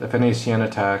nitrile, if NaCN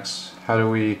attacks, how do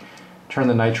we turn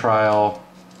the nitrile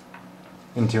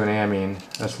into an amine?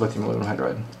 That's lithium aluminum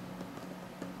hydride.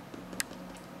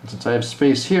 And since I have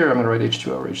space here, I'm going to write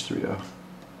H2O or H3O.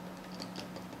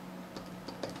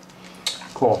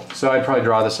 Cool. So I'd probably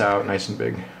draw this out nice and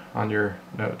big on your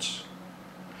notes.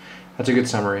 That's a good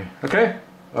summary, okay,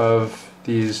 of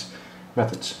these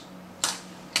methods.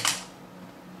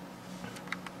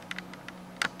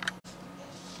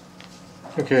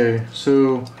 Okay,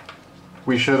 so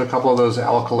we showed a couple of those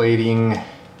alkylating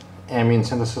amine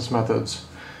synthesis methods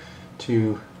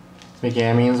to make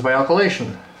amines by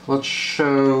alkylation. Let's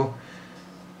show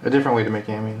a different way to make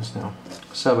amines now.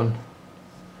 7.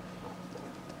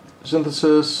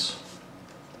 Synthesis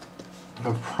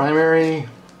of primary,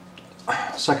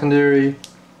 secondary,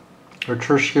 or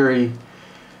tertiary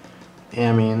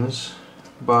amines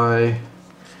by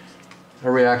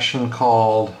a reaction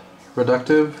called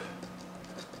reductive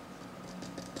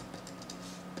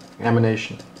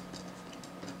amination.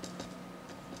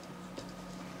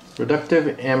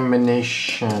 Reductive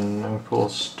amination. I'm going to pull a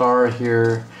star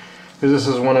here because this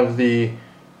is one of the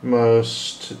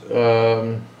most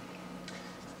kind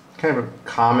of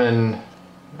common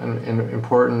and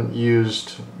important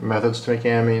used methods to make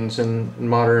amines in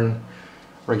modern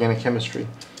organic chemistry.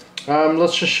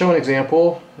 Let's just show an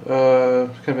example,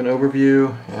 kind of an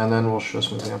overview, and then we'll show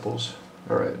some examples.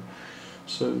 Alright,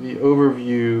 so the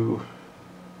overview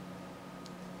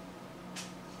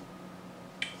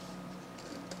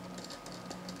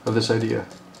of this idea.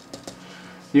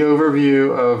 The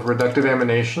overview of reductive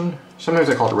amination, sometimes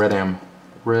I call it REDAM.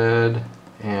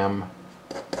 REDAM.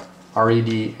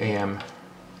 R-E-D-A-M.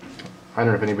 I don't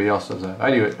know if anybody else does that. I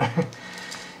do it.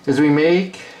 Is we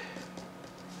make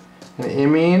an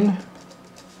imine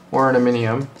or an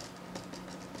aminium.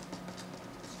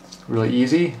 Really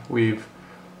easy. We've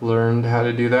learned how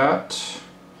to do that.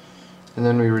 And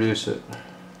then we reduce it.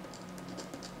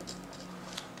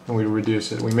 And we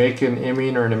reduce it. We make an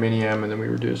imine or an aminium and then we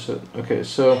reduce it. Okay,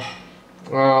 so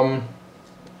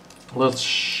let's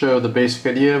show the basic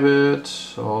idea of it.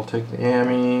 So I'll take the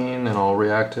amine and I'll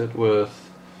react it with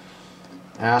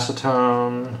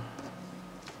acetone.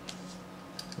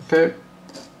 Okay.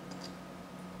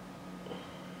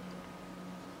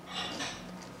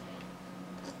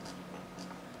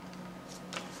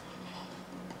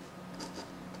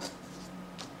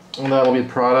 And that'll be the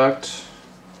product.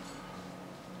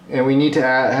 And we need to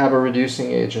have a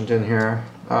reducing agent in here.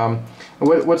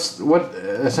 What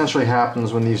essentially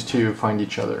happens when these two find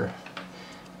each other?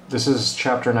 This is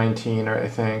chapter 19, or I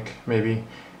think maybe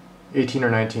 18 or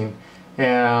 19,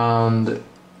 and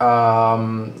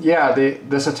yeah,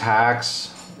 this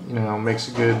attacks, you know, makes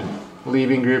a good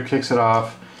leaving group, kicks it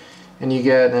off, and you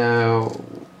get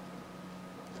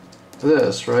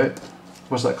this, right?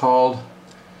 What's that called?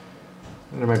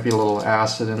 There might be a little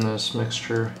acid in this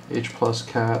mixture, H plus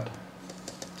cat.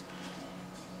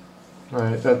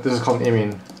 Right, this is called an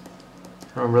imine.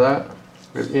 Remember that?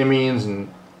 We have imines and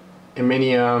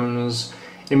iminiums.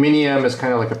 Iminium is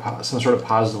kind of like some sort of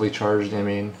positively charged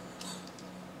imine.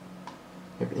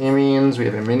 We have imines, we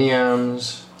have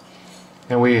iminiums,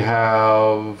 and we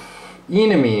have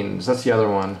enamines. That's the other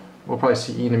one. We'll probably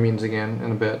see enamines again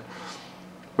in a bit.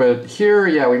 But here,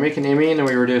 yeah, we make an imine and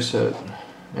we reduce it.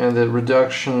 And the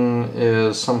reduction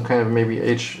is some kind of maybe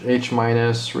H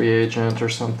minus reagent or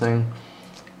something.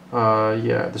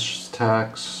 Yeah, this just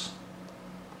attacks,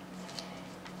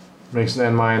 makes an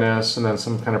N minus, and then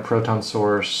some kind of proton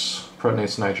source,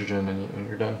 protonates nitrogen, and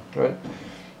you're done, right?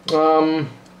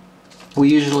 We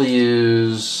usually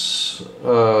use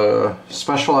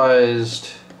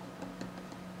specialized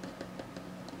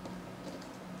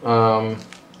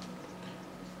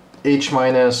H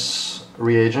minus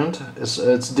reagent.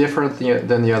 It's different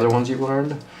than the other ones you've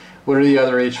learned. What are the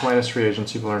other H minus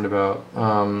reagents you've learned about?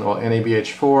 Well,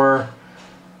 NaBH4,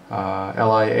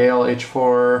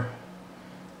 LiAlH4.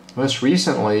 Most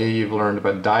recently, you've learned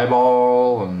about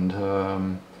diol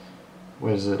and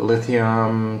what is it?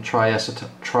 Lithium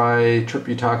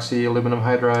tritributaoxy aluminum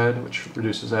hydride, which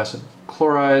reduces acid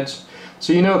chlorides.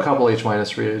 So you know a couple H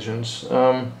minus reagents.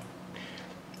 And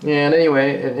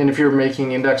anyway, and if you're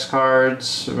making index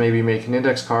cards, maybe make an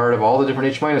index card of all the different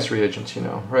H minus reagents, you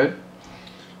know, right?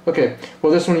 Okay,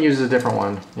 well this one uses a different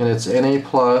one, and it's Na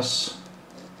plus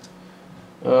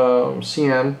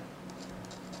CN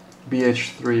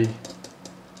BH3,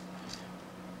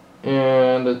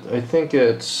 and I think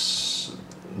it's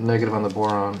negative on the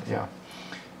boron, yeah.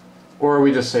 Or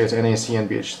we just say it's NaCN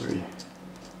BH3.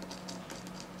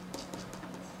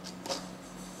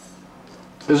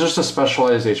 It's just a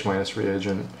specialized H-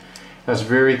 reagent that's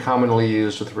very commonly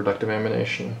used with reductive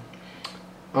amination.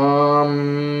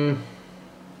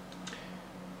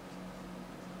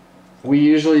 We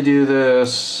usually do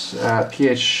this at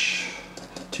pH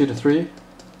 2 to 3.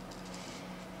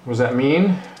 What does that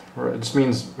mean? It just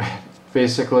means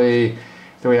basically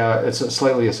that it's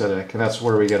slightly acidic, and that's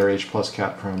where we get our H plus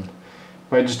cat from.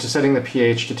 By just setting the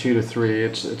pH to 2 to 3,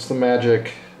 it's the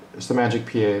magic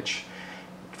pH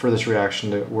for this reaction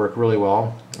to work really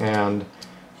well. And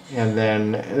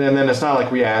then it's not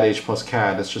like we add H plus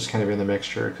cat, it's just kind of in the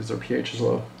mixture because their pH is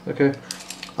low. Okay.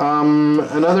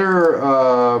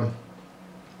 Another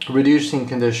reducing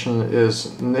condition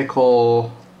is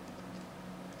nickel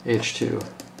H2.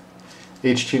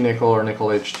 H2 nickel or nickel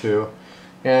H2.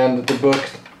 And the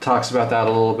book talks about that a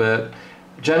little bit.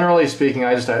 Generally speaking,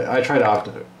 I try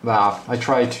to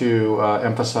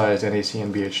emphasize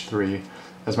NaCN BH3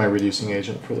 as my reducing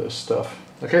agent for this stuff.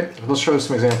 Okay, let's show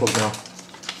some examples now.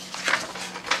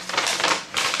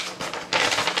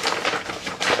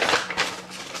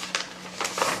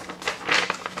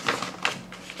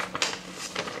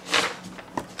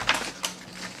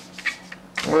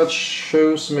 Let's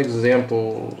show some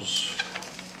examples.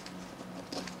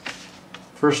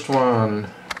 First one,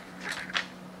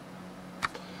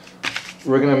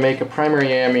 we're going to make a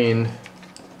primary amine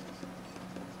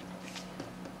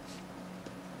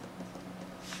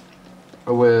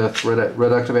with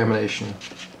reductive amination.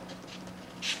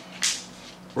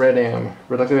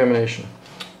 Reductive amination.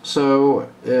 So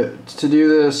to do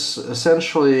this,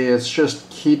 essentially it's just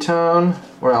ketone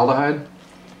or aldehyde,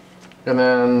 and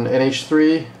then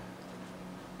NH3,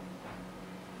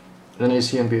 and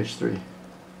NaCN BH3.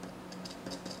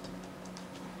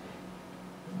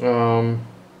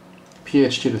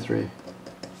 pH 2 to 3.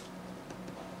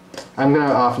 I'm going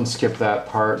to often skip that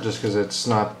part just because it's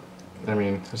not, I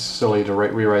mean, it's silly to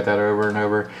rewrite that over and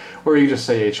over. Or you just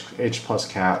say H plus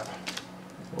cat,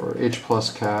 or H plus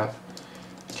cat,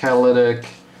 catalytic,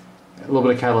 a little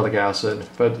bit of catalytic acid,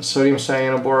 but sodium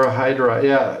cyanoborohydride,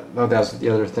 yeah, no, that's the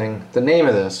other thing. The name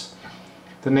of this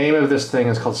thing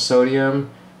is called sodium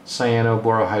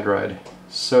cyanoborohydride.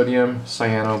 Sodium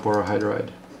cyanoborohydride.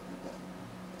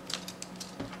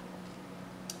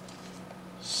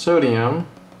 Sodium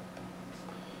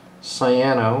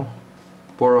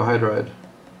cyanoborohydride.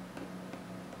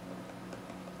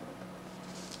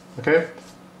 Okay?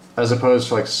 As opposed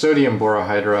to like sodium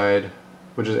borohydride,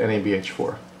 which is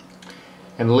NaBH4.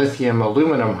 And lithium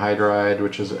aluminum hydride,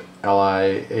 which is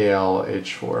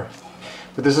LiAlH4.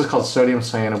 But this is called sodium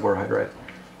cyanoborohydride.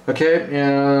 Okay,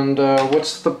 and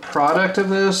what's the product of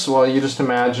this? Well, you just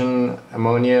imagine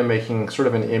ammonia making sort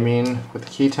of an imine with a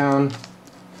ketone.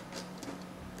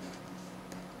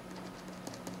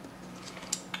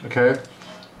 Okay.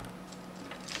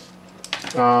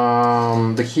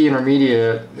 The key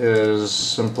intermediate is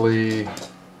simply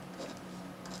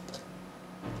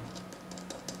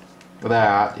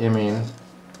that, imine,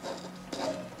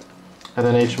 and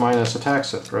then H minus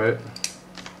attacks it, right?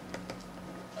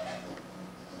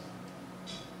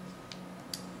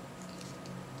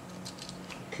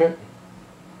 Okay.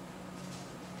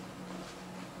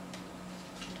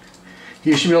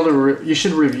 You should be able to you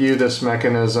should review this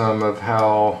mechanism of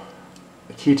how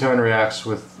a ketone reacts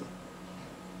with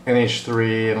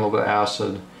NH3 and a little bit of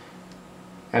acid,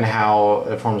 and how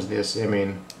it forms this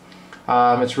imine.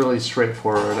 It's really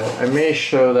straightforward. I may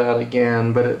show that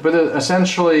again, but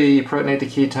essentially you protonate the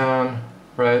ketone,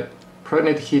 right?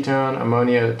 Protonate the ketone,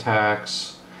 ammonia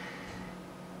attacks,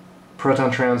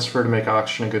 proton transfer to make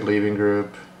oxygen a good leaving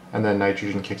group, and then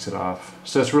nitrogen kicks it off.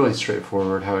 So it's really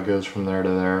straightforward how it goes from there to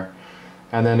there.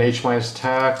 And then H minus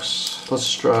attacks,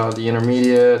 let's draw the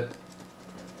intermediate.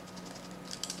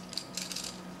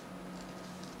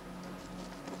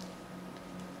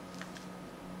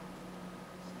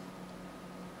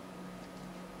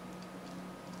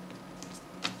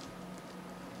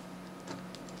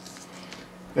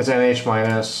 It's NH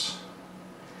minus,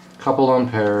 coupled on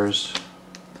pairs.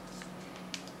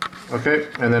 Okay,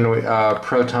 and then we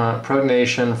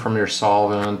protonation from your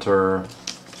solvent or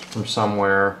from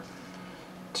somewhere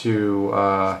to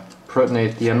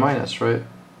protonate the N minus, right?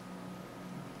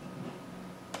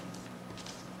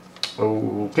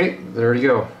 Okay, there you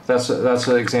go. That's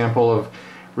an example of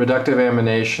reductive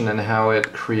amination and how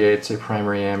it creates a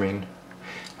primary amine.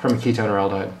 from a ketone or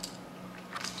aldehyde.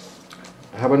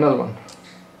 How about another one?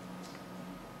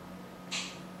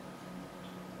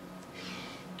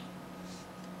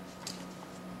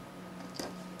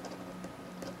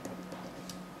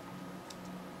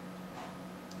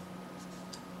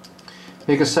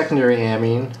 Make a secondary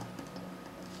amine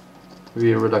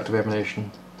via reductive amination.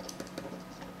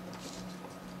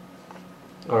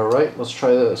 Alright, let's try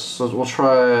this. So we'll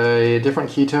try a different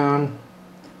ketone.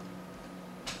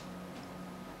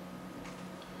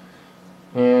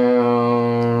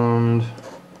 And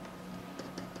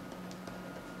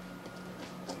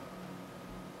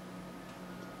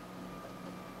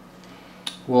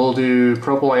we'll do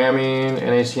propylamine,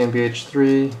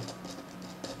 NaCNBH3.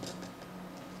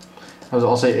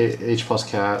 I'll say H plus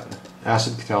cat,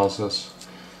 acid catalysis.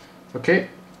 Okay,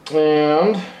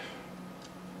 and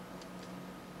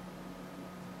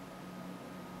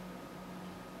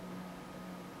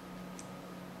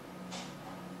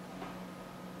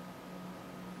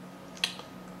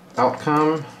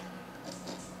outcome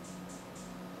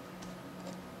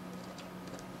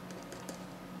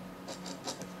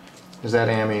is that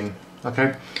amine.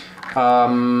 Okay.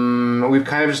 We've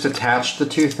kind of just attached the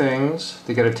two things.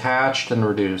 They get attached and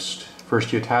reduced.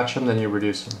 First you attach them, then you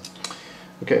reduce them.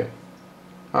 Okay.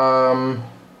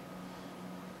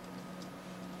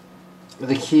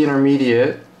 The key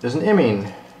intermediate is an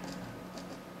imine.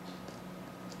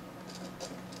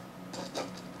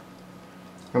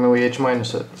 And then we H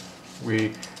minus it.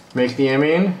 We make the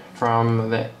imine from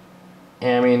the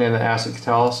amine and the acid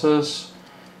catalysis.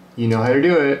 You know how to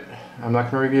do it. I'm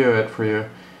not going to review it for you.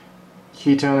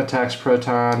 Ketone attacks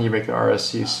proton, you make the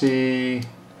RSCC.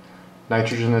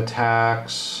 Nitrogen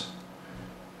attacks,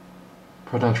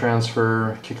 proton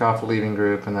transfer, kick off the leaving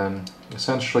group, and then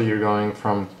essentially you're going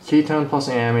from ketone plus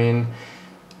amine.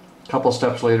 A couple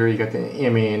steps later you get the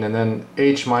imine, and then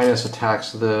H minus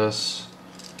attacks this,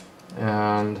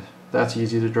 and that's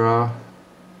easy to draw.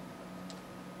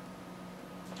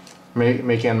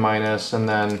 Make N minus, and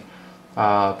then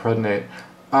protonate.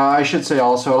 I should say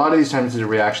also, a lot of these times the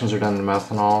reactions are done in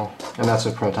methanol, and that's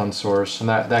a proton source, and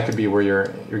that could be where you're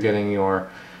getting your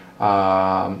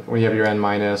when you have your N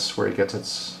minus, where it gets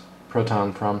its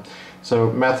proton from. So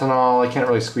methanol, I can't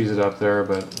really squeeze it up there,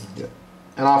 but yeah.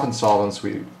 And often solvents,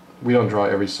 we don't draw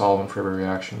every solvent for every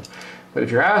reaction. But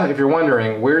if you're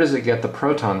wondering where does it get the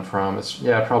proton from, it's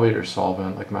probably your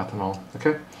solvent like methanol.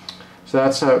 Okay, so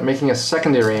that's making a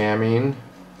secondary amine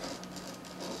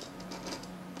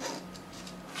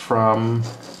from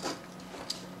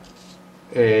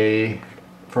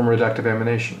reductive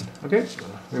amination. Okay,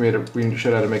 we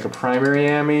should have to make a primary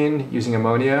amine using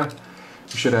ammonia.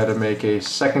 We should have to make a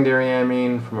secondary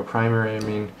amine from a primary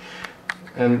amine.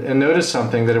 And notice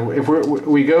something, that if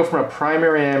we go from a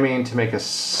primary amine to make a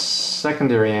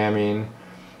secondary amine,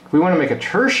 if we want to make a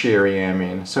tertiary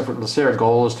amine, so let's say our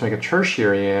goal is to make a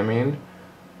tertiary amine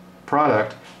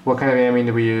product, what kind of amine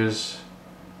do we use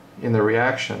in the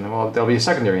reaction? Well, there'll be a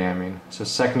secondary amine. So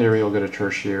secondary will go to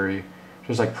tertiary,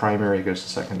 just like primary goes to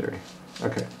secondary.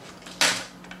 Okay.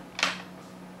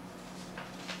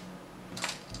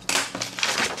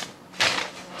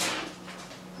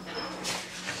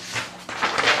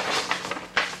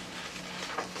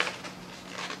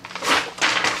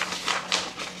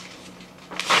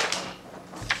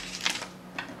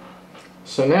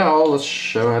 So now let's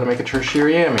show how to make a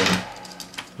tertiary amine.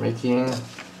 Making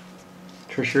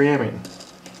tertiary amine.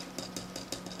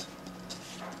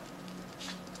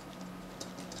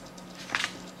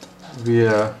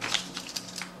 Via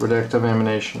reductive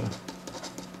amination.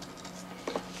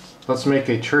 Let's make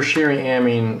a tertiary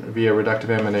amine via reductive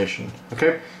amination.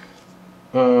 Okay?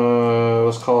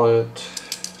 Let's call it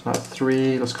not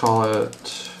 3, let's call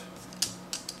it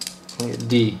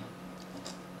D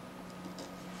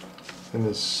in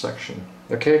this section.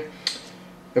 Okay?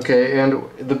 Okay, and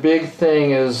the big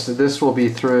thing is this will be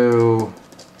through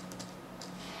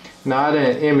not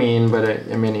an imine but an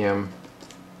iminium,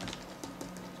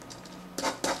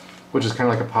 which is kind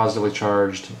of like a positively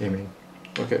charged imine.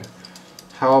 Okay,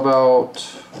 how about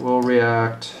we'll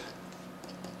react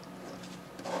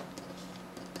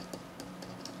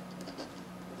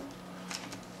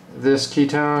this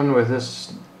ketone with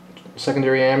this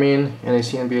secondary amine,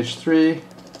 NaCNBH3,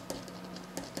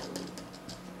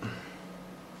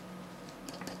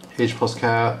 H plus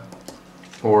cat,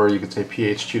 or you could say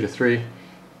pH 2 to 3.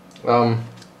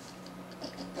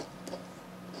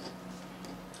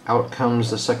 Out comes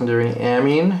the secondary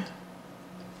amine.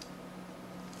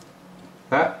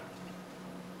 That.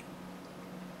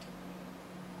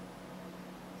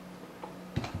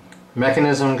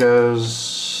 Mechanism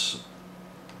goes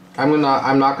I'm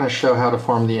not gonna show how to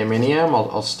form the iminium.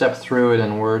 I'll step through it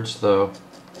in words though,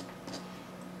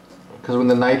 because when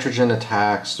the nitrogen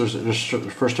attacks, there's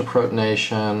first a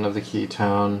protonation of the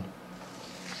ketone,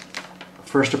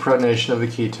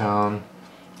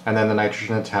 and then the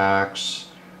nitrogen attacks,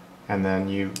 and then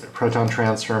you proton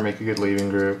transfer, make a good leaving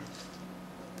group,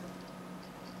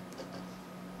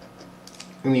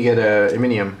 and you get a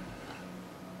iminium.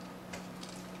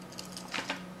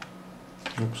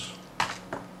 Oops.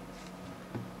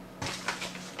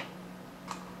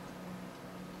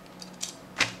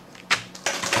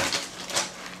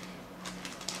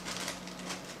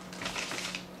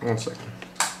 One second.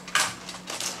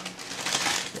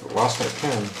 I lost my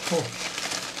pen. Oh.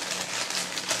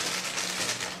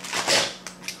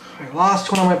 I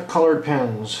lost one of my colored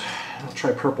pens. I'll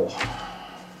try purple.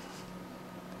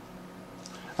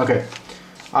 Okay.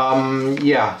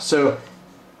 Yeah, so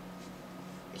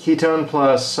ketone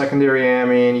plus secondary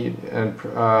amine and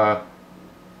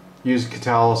use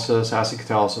catalysis, acid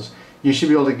catalysis. You should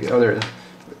be able to, oh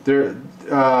there,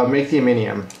 make the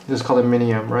iminium. This is called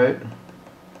iminium, right?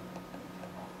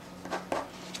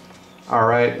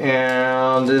 Alright,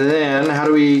 and then how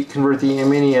do we convert the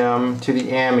iminium to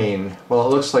the amine? Well, it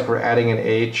looks like we're adding an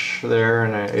H there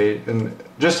and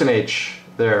just an H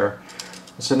there.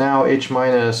 So now H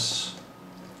minus,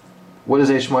 what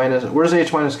is H minus? Where's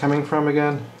H minus coming from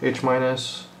again? H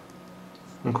minus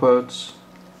in quotes.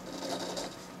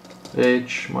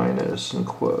 H minus in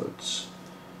quotes.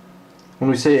 When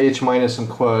we say H minus in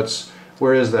quotes,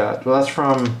 where is that? Well, that's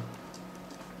from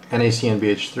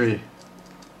NaCnBH3.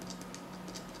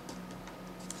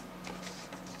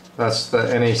 That's the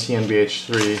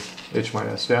NaCnBH3 H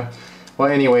minus, yeah?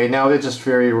 Well, anyway, now it just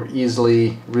very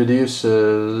easily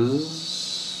reduces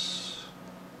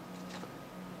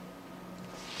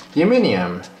the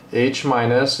iminium. H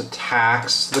minus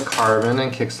attacks the carbon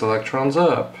and kicks the electrons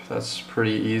up. That's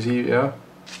pretty easy, yeah?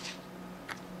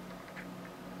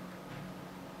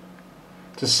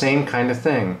 It's the same kind of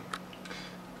thing.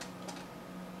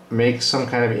 Make some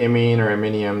kind of imine or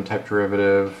iminium type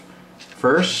derivative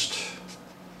first.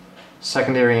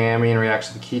 Secondary amine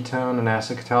reacts with the ketone and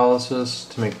acid catalysis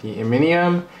to make the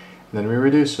iminium, and then we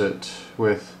reduce it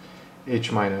with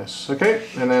H minus. Okay,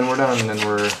 and then we're done. And then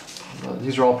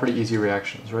these are all pretty easy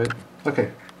reactions, right?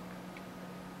 Okay.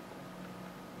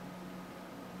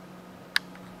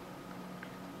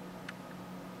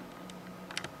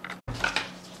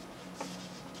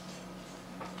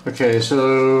 Okay,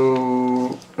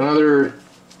 so another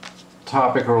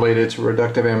topic related to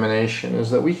reductive amination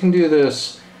is that we can do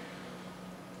this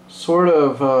sort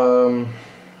of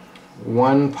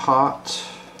one pot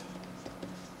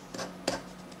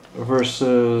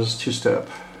versus two-step.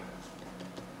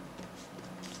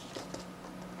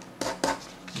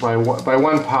 By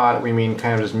one pot we mean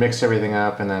kind of just mix everything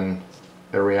up and then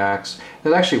it reacts.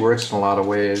 It actually works in a lot of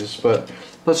ways, but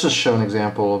let's just show an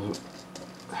example of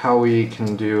how we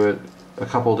can do it a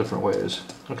couple different ways.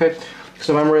 Okay,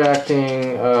 so I'm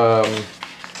reacting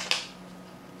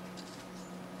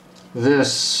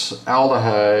this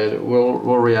aldehyde,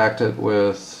 we'll react it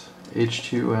with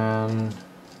H2N,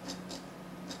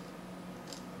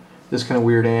 this kind of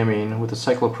weird amine with a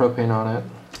cyclopropane on it.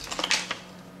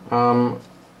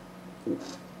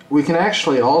 We can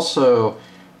actually also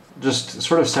just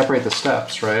sort of separate the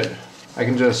steps, right? I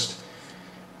can just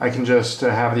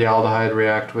have the aldehyde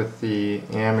react with the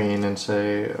amine and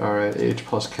say, all right, H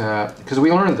plus cat, because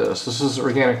we learned this. This is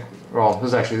organic. Well, this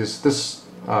is actually this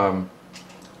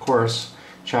course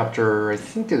chapter, I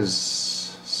think, is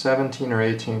 17 or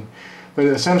 18. But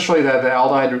essentially, that the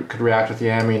aldehyde could react with the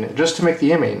amine just to make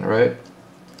the imine, right?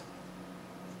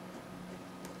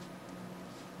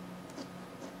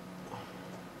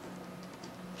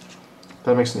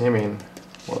 That makes an imine,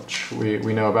 which we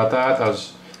know about that. That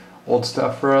was old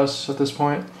stuff for us at this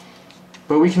point.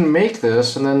 But we can make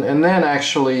this, and then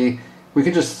actually we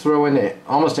could just throw in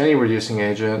almost any reducing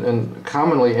agent, and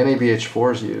commonly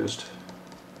NaBH4 is used,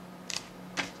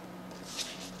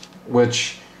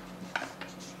 which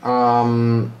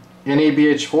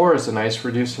NaBH4 is a nice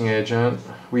reducing agent.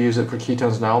 We use it for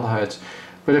ketones and aldehydes.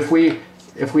 But if we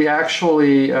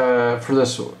actually for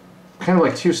this kind of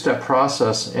like two-step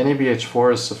process,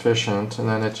 NaBH4 is sufficient, and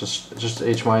then it just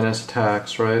H minus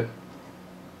attacks, right?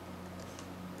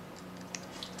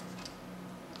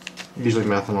 Usually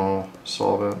methanol,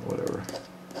 solvent, whatever.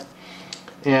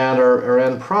 And our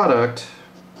end product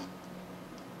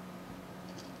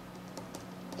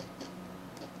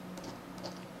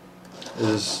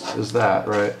is that,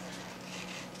 right?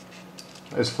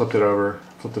 I just flipped it over,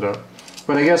 flipped it up.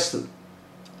 But I guess,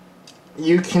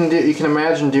 you can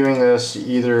imagine doing this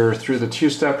either through the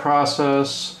two-step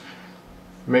process,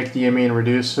 make the amine,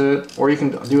 reduce it, or you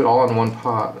can do it all in one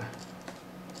pot.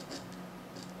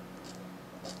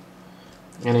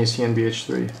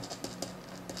 NaCnBH3.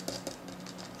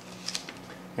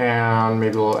 And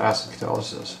maybe a little acid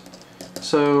catalysis.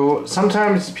 So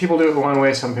sometimes people do it one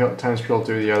way, sometimes people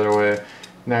do it the other way.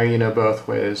 Now you know both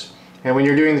ways. And when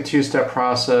you're doing the two-step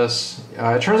process,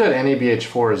 it turns out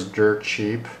NaBH4 is dirt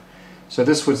cheap. So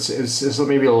this is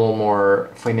maybe a little more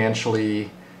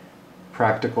financially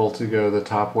practical to go the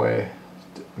top way,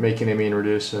 make an amine,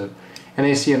 reduce it.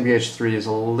 NaCnBH3 is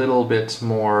a little bit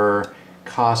more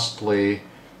costly.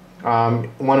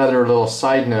 One other little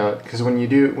side note, because when you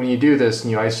do this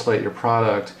and you isolate your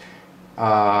product,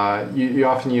 you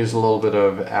often use a little bit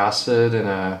of acid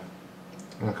and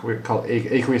we call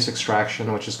it aqueous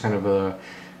extraction, which is kind of a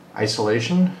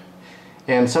isolation,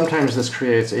 and sometimes this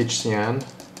creates HCN,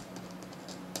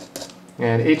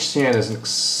 and HCN is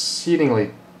exceedingly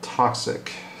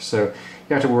toxic, so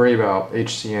you have to worry about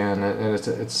HCN, and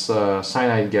it's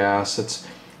cyanide gas. I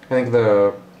think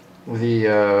the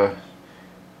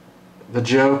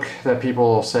joke that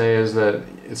people say is that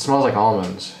it smells like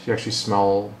almonds. You actually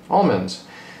smell almonds.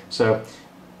 So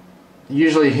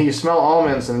usually you smell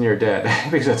almonds and then you're dead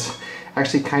because it's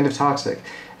actually kind of toxic.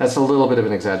 That's a little bit of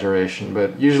an exaggeration,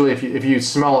 but usually if you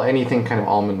smell anything kind of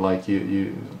almond-like,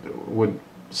 you would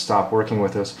stop working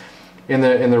with this. In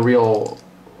the real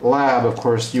lab, of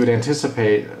course, you would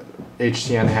anticipate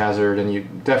HCN hazard, and you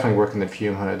definitely work in the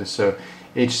fume hood. So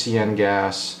HCN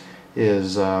gas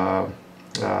is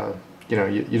you know,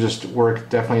 you just work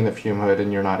definitely in the fume hood,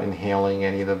 and you're not inhaling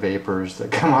any of the vapors that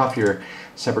come off your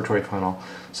separatory funnel.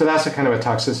 So that's a kind of a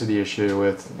toxicity issue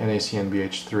with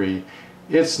NaCnBH3.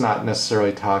 It's not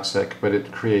necessarily toxic, but it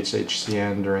creates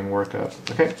HCN during workup.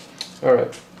 Okay, all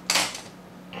right.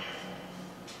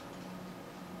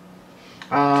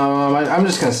 I'm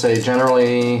just going to say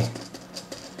generally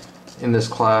in this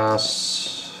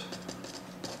class,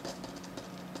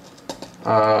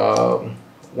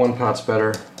 one pot's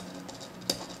better.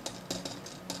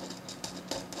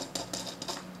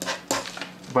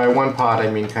 By one pot,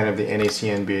 I mean kind of the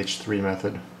NaCnBH3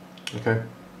 method. Okay?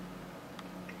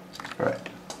 Alright.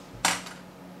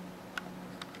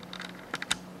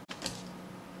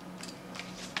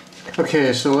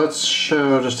 Okay, so let's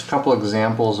show just a couple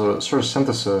examples of sort of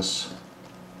synthesis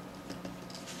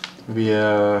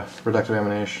via reductive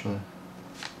amination.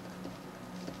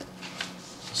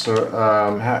 So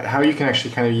how you can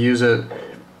actually kind of use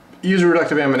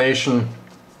reductive amination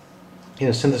in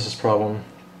a synthesis problem.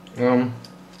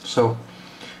 So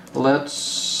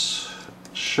let's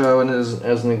show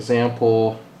as an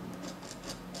example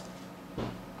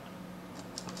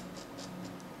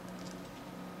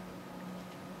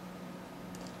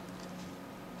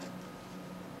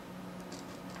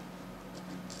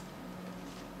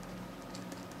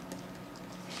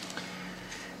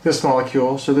this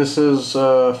molecule. So this is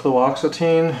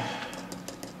fluoxetine,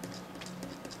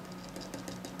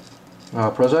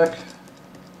 Prozac.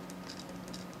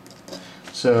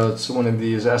 So it's one of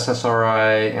these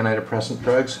SSRI antidepressant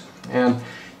drugs. And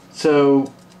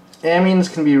so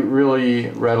amines can be really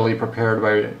readily prepared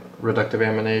by reductive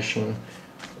amination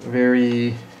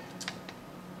very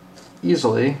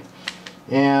easily.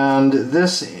 And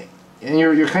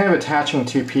you're kind of attaching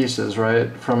two pieces,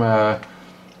 right? From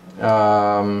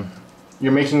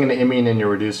you're making an amine and you're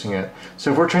reducing it.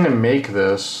 So if we're trying to make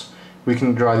this, we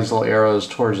can draw these little arrows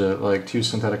towards it, like two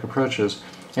synthetic approaches.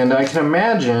 And I can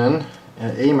imagine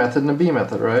an A method and a B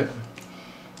method, right?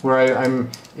 Where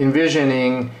I'm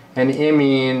envisioning an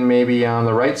amine maybe on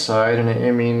the right side and an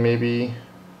amine maybe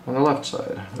on the left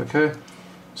side, okay?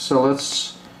 So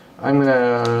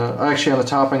actually on the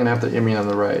top I'm gonna have the amine on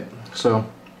the right. So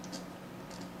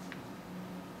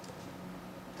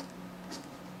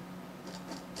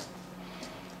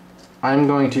I'm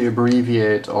going to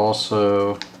abbreviate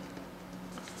also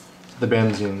the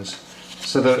benzenes.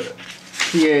 So the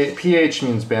pH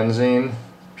means benzene,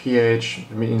 pH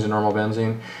means a normal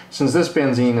benzene. Since this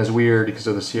benzene is weird because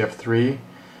of the CF3,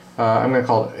 I'm going to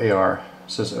call it AR.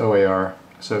 It says OAR.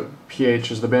 So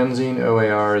pH is the benzene,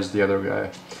 OAR is the other guy.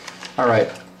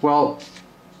 Alright, well,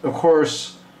 of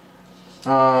course,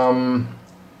 yeah,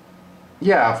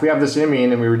 if we have this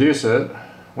amine and we reduce it,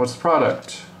 what's the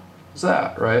product? It's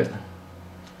that, right?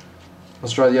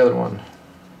 Let's try the other one.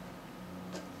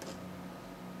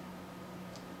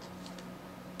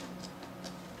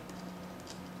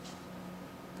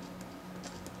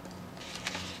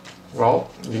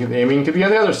 Well, the amine could be on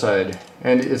the other side,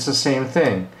 and it's the same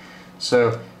thing.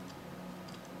 So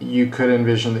you could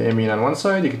envision the imine on one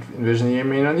side, you could envision the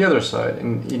imine on the other side.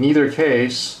 And in either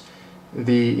case,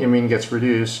 the imine gets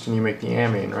reduced and you make the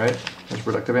amine, right? That's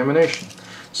reductive amination.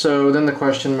 So then the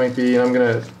question might be, and I'm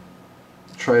going to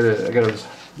try to, I got to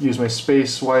use my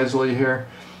space wisely here,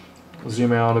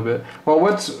 zoom out a bit. Well,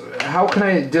 how can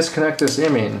I disconnect this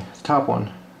imine, top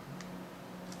one?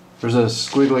 There's a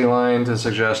squiggly line to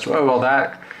suggest, oh, well,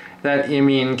 that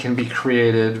imine can be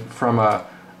created from a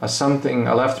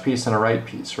left piece and a right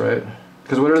piece, right?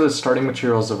 Because what are the starting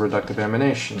materials of reductive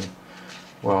amination?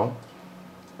 Well,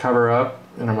 cover up,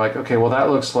 and I'm like, okay, well, that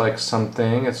looks like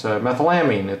something. It's a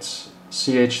methylamine. It's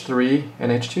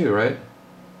CH3NH2, right?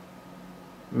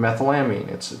 Methylamine.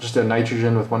 It's just a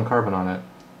nitrogen with one carbon on it.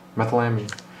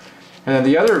 Methylamine. And then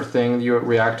the other thing you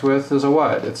react with is a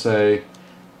what? It's a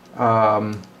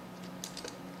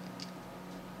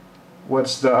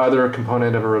what's the other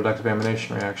component of a reductive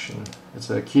amination reaction? It's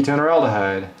a ketone or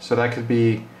aldehyde. So that could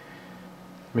be,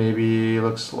 maybe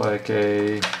looks like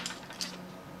an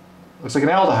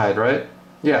aldehyde, right?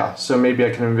 Yeah, so maybe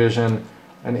I can envision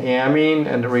an amine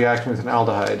and reacting with an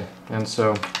aldehyde. And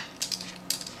so,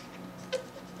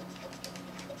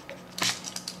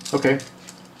 okay,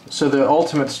 so the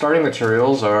ultimate starting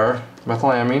materials are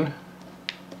methylamine,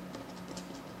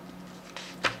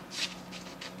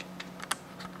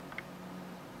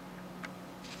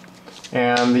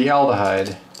 and the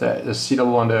aldehyde, that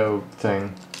acetyl-1,O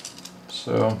thing.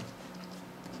 So,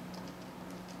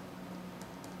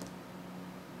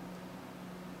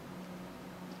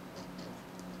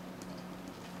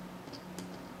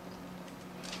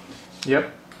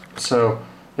 yep. So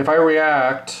if I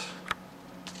react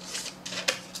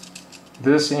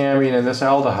this amine and this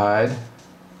aldehyde,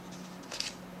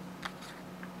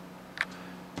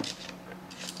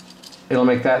 it'll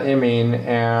make that imine,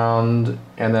 and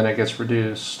then it gets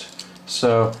reduced.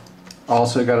 So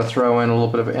also got to throw in a little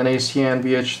bit of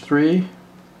NaCnBH3,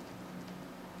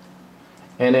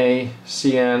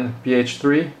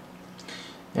 NaCnBH3,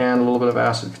 and a little bit of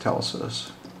acid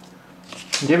catalysis.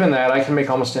 Given that, I can make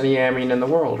almost any amine in the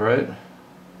world, right?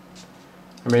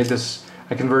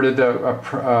 I converted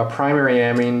a primary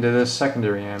amine to this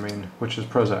secondary amine, which is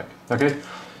Prozac. Okay?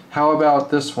 How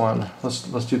about this one?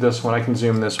 Let's do this one. I can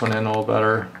zoom this one in a little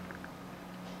better.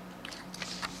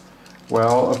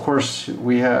 Well, of course,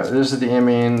 this is the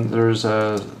amine, there's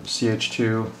a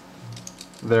CH2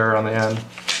 there on the end.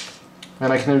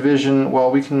 And I can envision, well,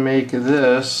 we can make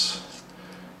this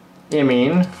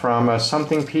imine from a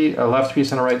left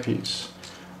piece and a right piece.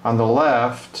 On the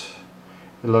left,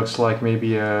 it looks like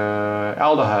maybe a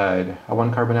aldehyde, a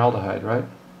one-carbon aldehyde, right?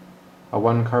 A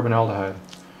one-carbon aldehyde.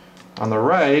 On the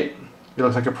right, it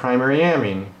looks like a primary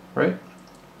amine, right?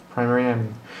 Primary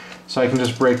amine. So I can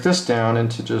just break this down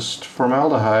into just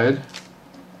formaldehyde.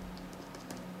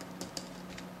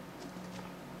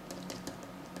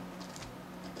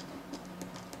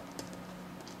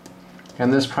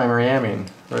 And this primary amine,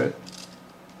 right?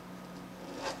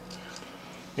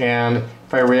 And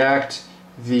if I react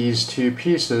these two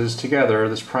pieces together,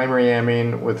 this primary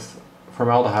amine with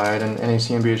formaldehyde and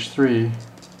NaCnBH3,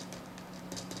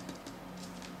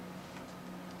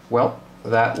 well,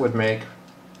 that would make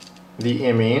the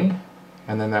imine,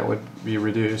 and then that would be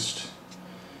reduced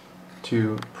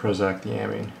to Prozac the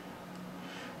amine.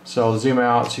 So I'll zoom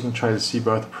out so you can try to see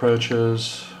both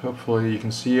approaches. Hopefully you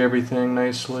can see everything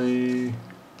nicely.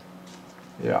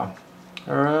 Yeah.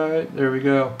 Alright, there we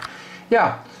go.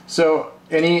 Yeah, so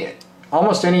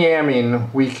almost any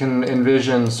amine we can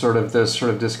envision this sort of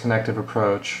disconnective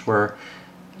approach where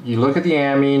you look at the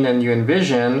amine and you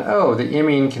envision, oh, the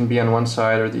imine can be on one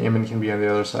side or the imine can be on the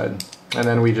other side. And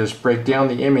then we just break down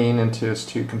the imine into its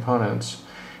two components.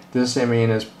 This imine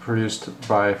is produced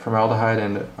by formaldehyde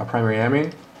and a primary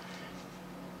amine.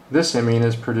 This imine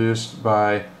is produced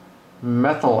by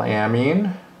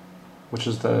methylamine, which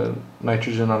is the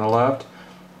nitrogen on the left,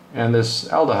 and this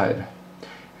aldehyde.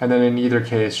 And then in either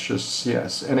case, just,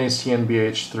 yes,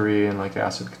 NaCnBH3 and like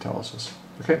acid catalysis.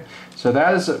 Okay, so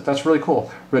that's really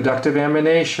cool. Reductive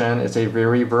amination is a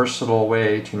very versatile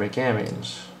way to make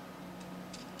amines.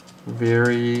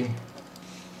 Very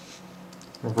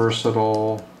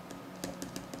versatile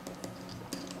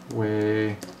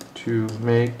way to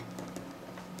make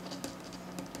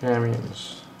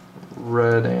amines.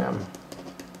 Redam.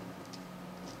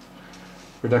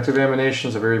 Reductive amination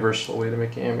is a very versatile way to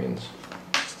make amines.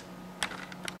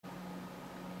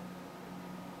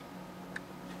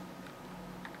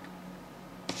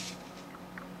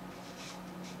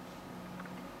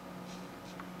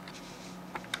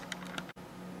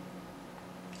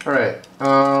 All right.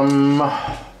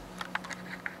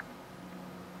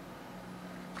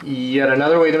 Yet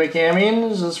another way to make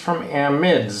amines is from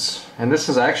amides. And this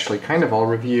is actually kind of all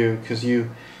review because you've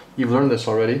learned this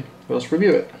already. But let's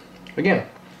review it again.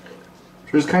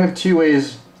 There's kind of two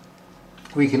ways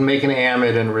we can make an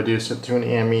amide and reduce it to an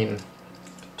amine.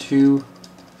 Two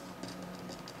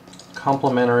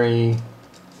complementary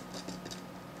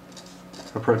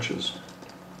approaches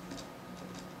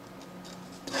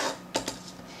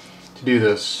to do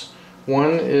this.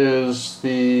 One is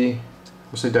the,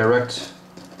 let's say, direct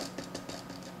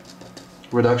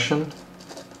reduction.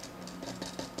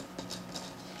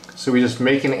 So we just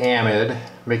make an amide,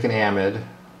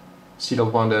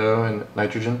 acetyl bond O and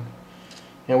nitrogen,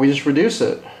 and we just reduce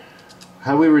it.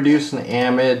 How do we reduce an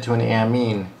amide to an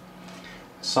amine?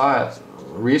 I saw it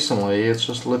recently, it's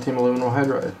just lithium aluminum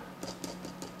hydride.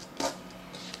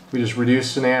 We just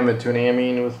reduce an amide to an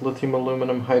amine with lithium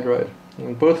aluminum hydride.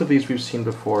 And both of these we've seen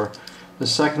before. The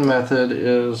second method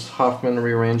is Hofmann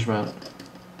rearrangement.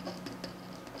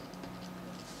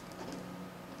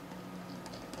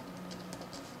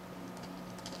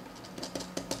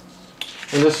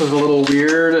 And this is a little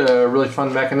weird, really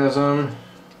fun mechanism,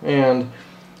 and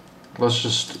I'll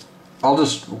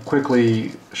just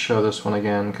quickly show this one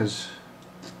again because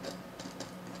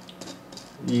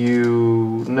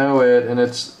you know it, and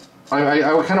I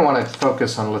kind of want to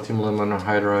focus on lithium aluminum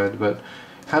hydride, but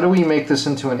how do we make this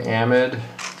into an amide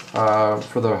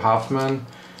for the Hofmann?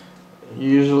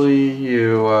 Usually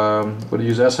you would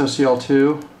use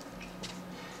SOCl2,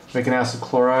 make an acid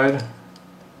chloride,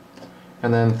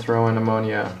 and then throw in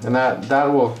ammonia, and that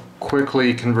will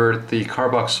quickly convert the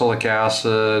carboxylic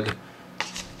acid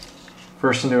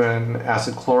first into an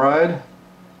acid chloride,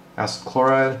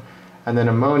 and then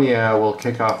ammonia will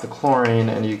kick off the chlorine,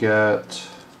 and you get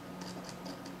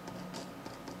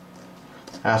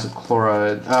acid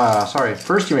chloride.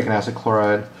 First you make an acid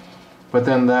chloride, but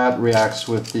then that reacts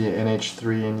with the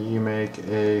NH3, and you make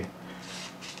a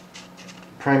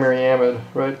primary amide,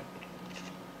 right?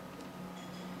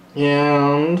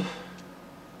 And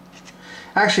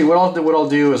actually what I'll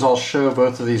do is I'll show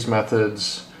both of these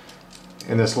methods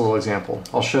in this little example.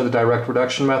 I'll show the direct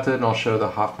reduction method and I'll show the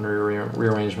Hofmann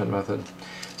rearrangement method.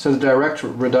 So the direct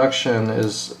reduction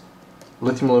is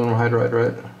lithium aluminum hydride,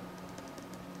 right?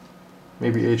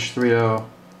 Maybe H3O.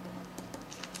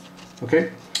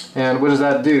 Okay, and what does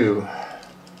that do?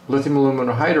 Lithium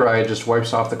aluminum hydride just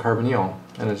wipes off the carbonyl,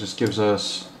 and it just gives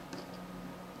us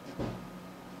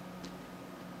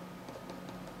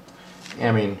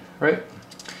amine, right?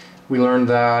 We learned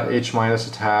that H-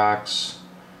 attacks,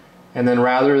 and then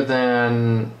rather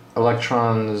than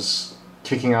electrons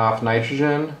kicking off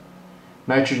nitrogen,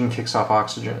 nitrogen kicks off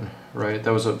oxygen, right?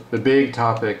 That was a big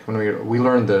topic when we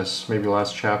learned this, maybe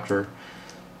last chapter.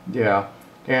 Yeah,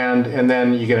 and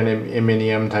then you get an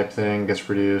iminium type thing, gets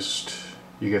reduced,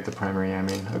 you get the primary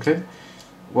amine, okay?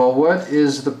 Well, what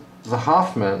is the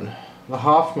Hofmann? The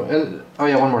Hofmann, and, oh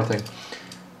yeah, one more thing.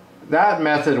 That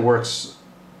method works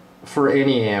for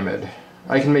any amide.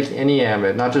 I can make any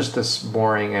amide, not just this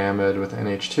boring amide with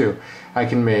NH2. I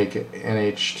can make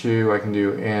NH2, I can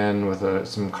do N with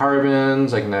some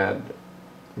carbons, I can add,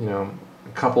 you know,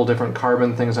 a couple different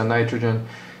carbon things on nitrogen.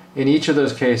 In each of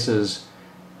those cases,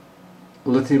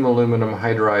 lithium aluminum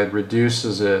hydride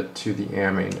reduces it to the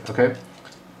amine, okay?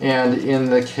 And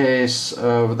in the case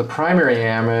of the primary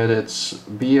amide, it's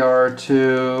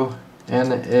Br2,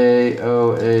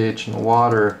 NaOH, and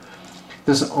water.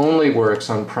 This only works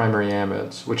on primary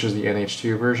amides, which is the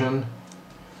NH2 version.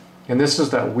 And this is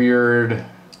that weird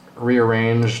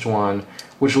rearranged one,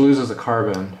 which loses the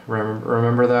carbon.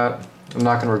 Remember that? I'm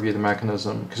not going to review the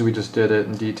mechanism because we just did it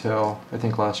in detail, I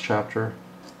think, last chapter.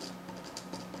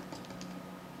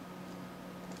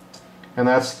 And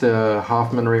that's the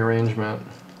Hofmann rearrangement.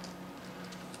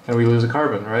 And we lose a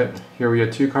carbon, right? Here we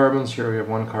have 2 carbons, here we have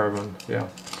 1 carbon. Yeah.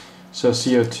 So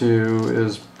CO2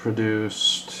 is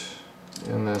produced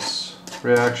in this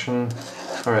reaction.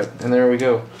 Alright, and there we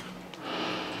go.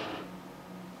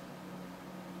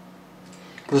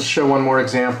 Let's show one more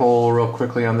example real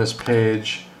quickly on this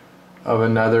page of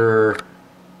another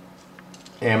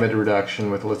amide reduction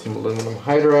with lithium aluminum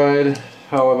hydride.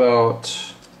 How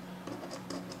about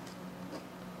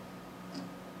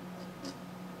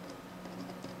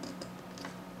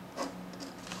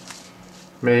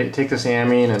take this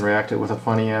amine and react it with a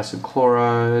funny acid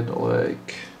chloride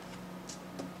like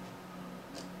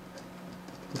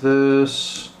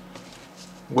this.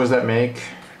 What does that make?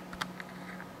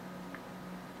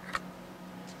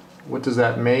 What does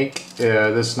that make?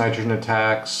 This nitrogen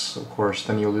attacks, of course,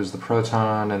 then you lose the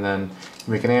proton, and then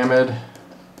you make an amide.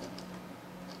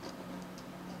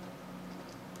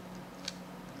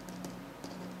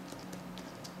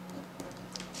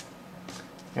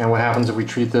 And what happens if we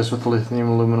treat this with lithium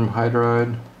aluminum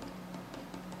hydride?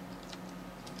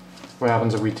 What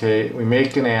happens if we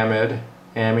make an amide,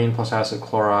 amine plus acid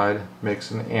chloride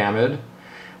makes an amide.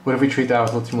 What if we treat that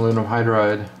with lithium aluminum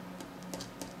hydride?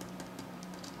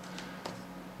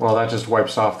 Well, that just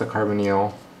wipes off the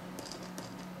carbonyl.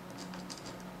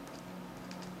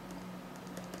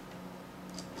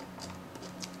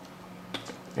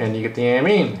 And you get the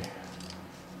amine.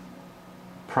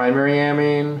 Primary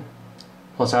amine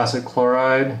plus acid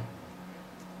chloride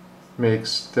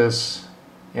makes this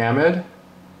amide.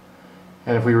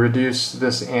 And if we reduce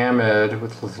this amide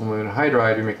with lithium aluminum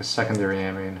hydride, we make a secondary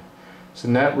amine. So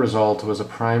net result was a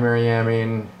primary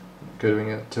amine giving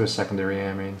it to a secondary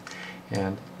amine.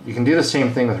 And you can do the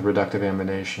same thing with reductive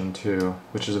amination too,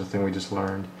 which is the thing we just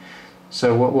learned.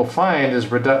 So what we'll find is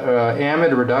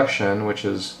amide reduction, which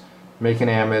is make an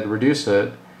amide, reduce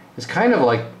it, is kind of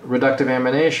like reductive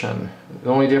amination.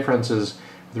 The only difference is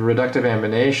the reductive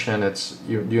amination, it's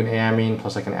you do an amine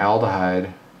plus like an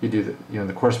aldehyde. You do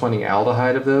the corresponding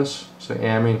aldehyde of this. So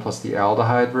amine plus the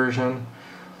aldehyde version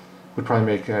would probably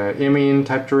make an imine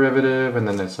type derivative, and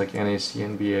then it's like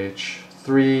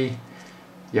NaCNBH3.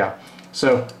 Yeah.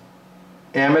 So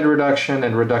amide reduction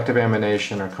and reductive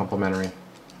amination are complementary.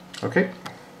 Okay.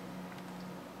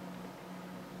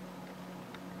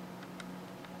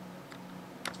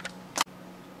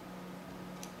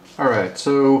 Alright,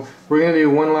 so we're going to do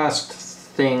one last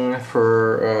thing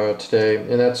for today,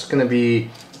 and that's going to be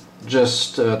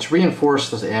just to reinforce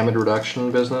this amide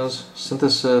reduction business.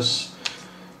 Synthesis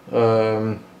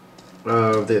of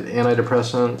the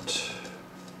antidepressant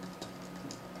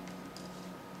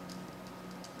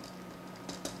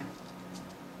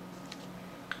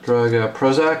drug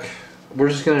Prozac. We're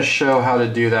just going to show how to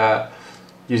do that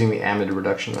using the amide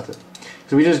reduction method.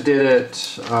 So we just did it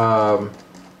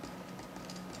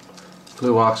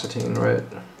fluoxetine, right?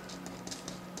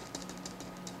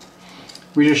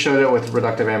 We just showed it with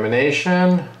reductive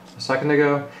amination a second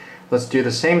ago. Let's do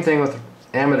the same thing with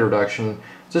amide reduction,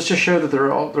 just to show that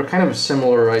they're kind of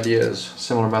similar ideas,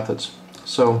 similar methods.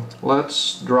 So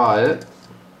let's draw it.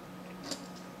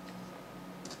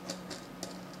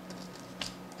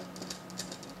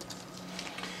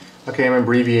 Okay, I'm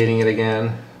abbreviating it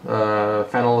again.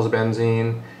 Phenyl is a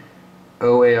benzene.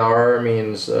 OAR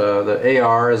means the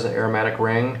AR is an aromatic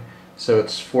ring, so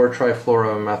it's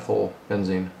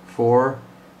 4-trifluoromethylbenzene.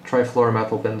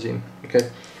 4-trifluoromethylbenzene.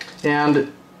 Okay,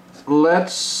 and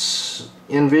let's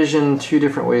envision two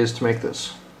different ways to make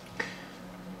this.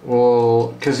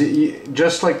 Well, because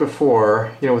just like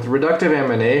before, with reductive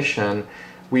amination,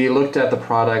 we looked at the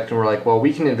product and we're like, well,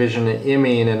 we can envision an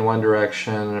imine in one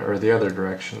direction or the other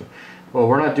direction. Well,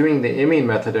 we're not doing the imine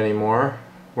method anymore.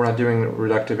 We're not doing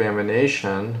reductive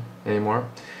amination anymore.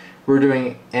 We're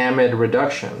doing amide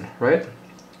reduction, right?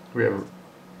 We have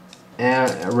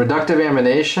reductive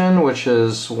amination, which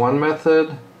is one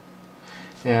method,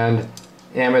 and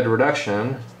amide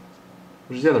reduction,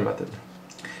 which is the other method.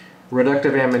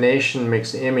 Reductive amination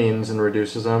makes imines and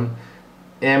reduces them.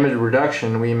 Amide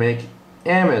reduction, we make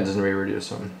amides and we reduce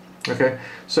them. Okay,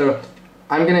 so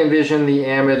I'm going to envision the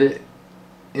amide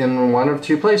in one of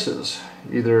two places,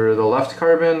 either the left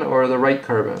carbon or the right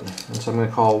carbon. And so I'm going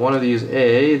to call one of these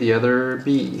A, the other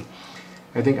B.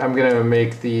 I think I'm going to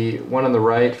make the one on the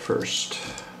right first.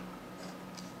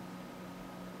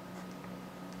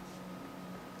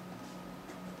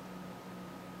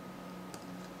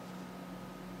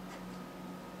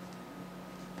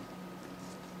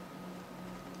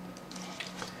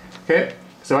 Okay,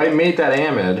 so I made that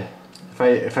amide.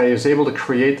 If I was able to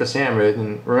create this amide,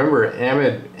 and remember,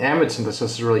 amide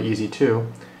synthesis is really easy too.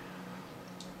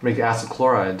 Make acid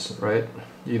chlorides, right?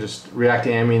 You just react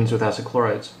amines with acid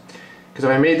chlorides. Because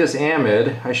if I made this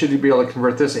amide, I should be able to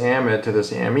convert this amide to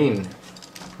this amine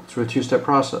through a two-step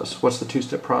process. What's the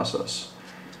two-step process?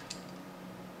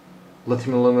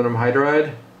 Lithium aluminum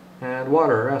hydride and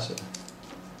water or acid.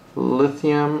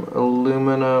 Lithium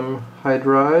aluminum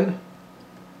hydride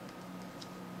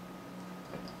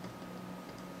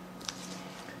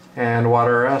and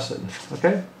water or acid.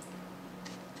 Okay?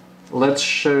 Let's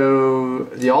show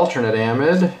the alternate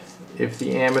amide if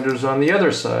the amide is on the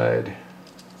other side.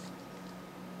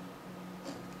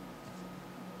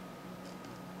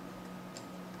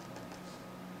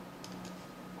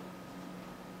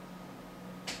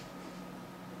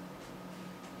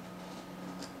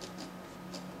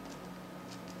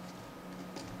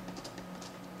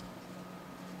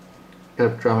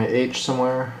 Gotta draw my H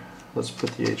somewhere. Let's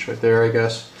put the H right there, I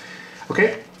guess.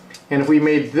 Okay, and if we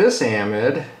made this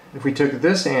amide, if we took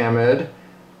this amide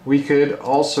we could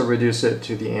also reduce it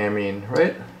to the amine,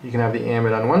 right? You can have the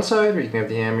amide on one side, or you can have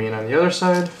the amine on the other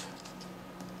side.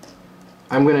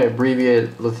 I'm going to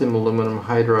abbreviate lithium aluminum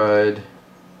hydride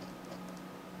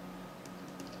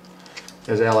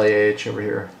as LAH over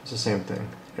here. It's the same thing.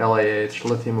 LAH,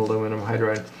 lithium aluminum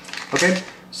hydride. Okay,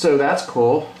 so that's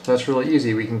cool. That's really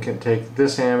easy. We can take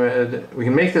this amide, we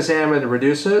can make this amide and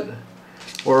reduce it.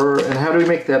 And how do we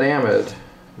make that amide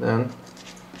then?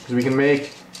 Because we can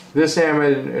make this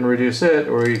amide and reduce it,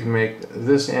 or you can make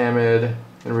this amide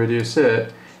and reduce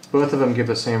it. Both of them give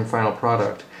the same final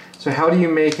product. So how do you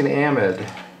make an amide?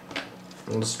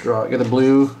 Let's get the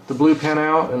blue pen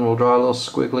out, and we'll draw a little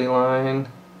squiggly line.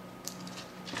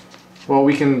 Well,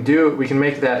 we can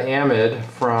make that amide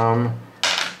from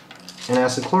an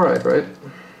acid chloride, right?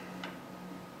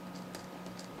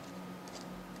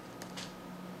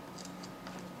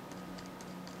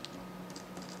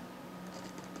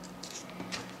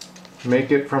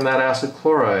 Make it from that acid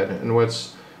chloride, and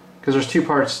because there's two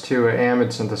parts to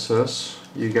amide synthesis.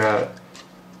 You got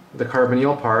the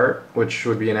carbonyl part, which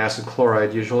would be an acid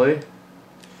chloride usually,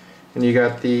 and you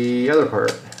got the other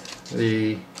part,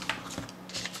 the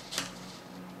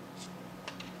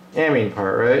amine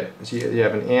part, right? So you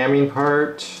have an amine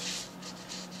part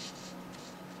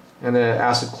and an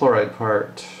acid chloride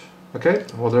part. Okay,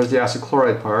 well, there's the acid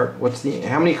chloride part.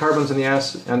 How many carbons on the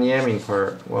amine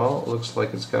part? Well, it looks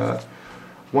like it's got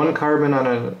one carbon on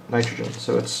a nitrogen,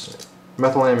 so it's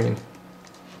methylamine.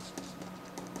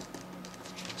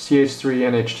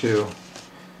 CH3NH2.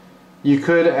 You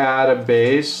could add a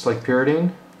base like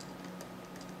pyridine.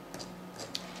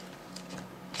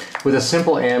 With a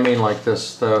simple amine like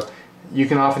this, though, you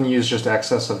can often use just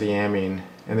excess of the amine,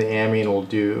 and the amine will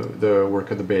do the work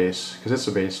of the base, because it's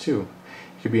a base too.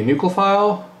 It could be a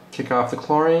nucleophile, kick off the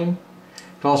chlorine.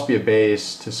 It could also be a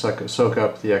base to soak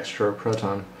up the extra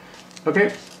proton.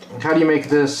 Okay, how do you make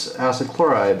this acid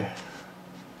chloride?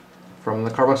 From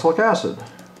the carboxylic acid.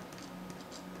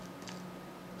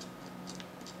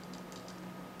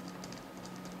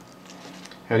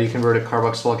 How do you convert a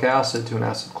carboxylic acid to an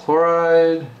acid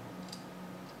chloride?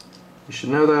 You should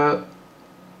know that.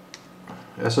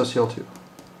 SOCl2.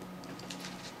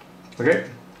 Okay.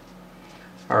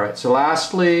 Alright, so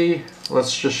lastly,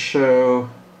 let's just show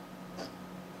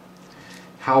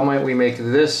how might we make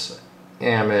this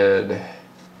amide.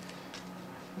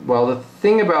 Well, the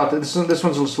thing about this one's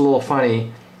just a little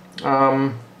funny.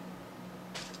 We're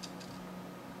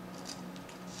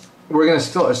going to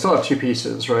still have two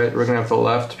pieces, right? We're going to have the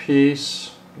left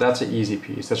piece. That's an easy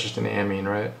piece. That's just an amine,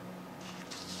 right?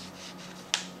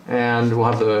 And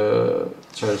we'll have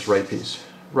this right piece.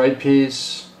 Right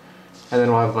piece, and then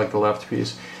we'll have like the left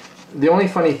piece. The only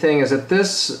funny thing is that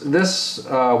this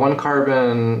one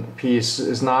carbon piece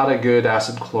is not a good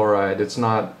acid chloride. It's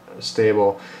not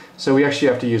stable. So we actually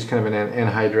have to use kind of an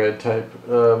anhydride type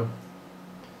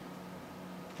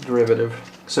derivative.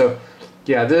 So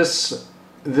yeah, this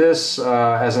as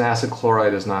an acid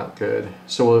chloride is not good.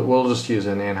 So we'll just use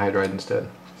an anhydride instead.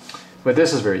 But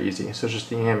this is very easy. So it's just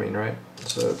the amine, right?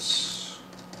 So it's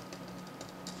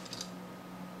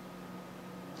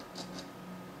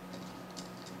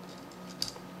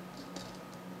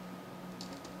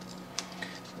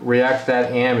react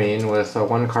that amine with a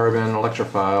one carbon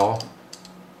electrophile,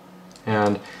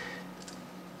 and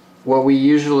what we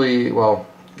usually,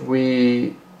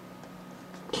 we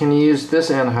can use this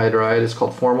anhydride. It's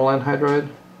called formal anhydride,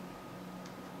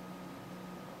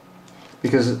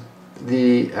 because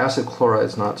the acid chloride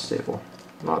is not stable.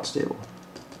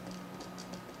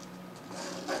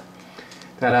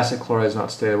 That acid chloride is not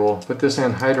stable, but this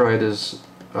anhydride is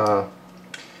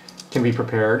can be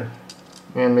prepared,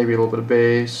 and maybe a little bit of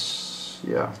base,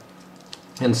 yeah.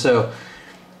 And so,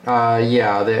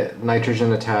 yeah, the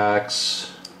nitrogen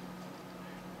attacks,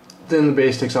 then the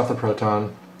base takes off the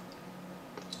proton,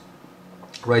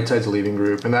 right side's a leaving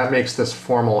group, and that makes this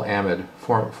formal amide,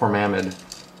 formamide.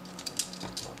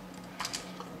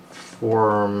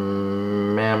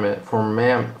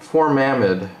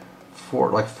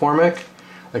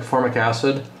 Like formic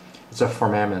acid, it's a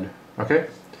formamide. Okay.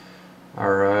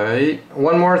 All right.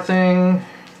 One more thing.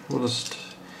 We'll just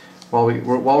while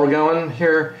we're going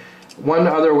here, one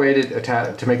other way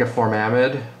to make a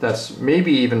formamide that's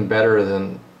maybe even better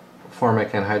than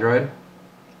formic anhydride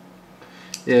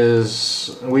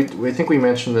is we think we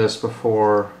mentioned this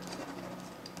before.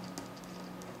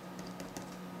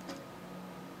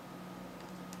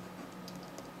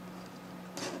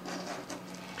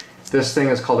 This thing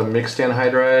is called a mixed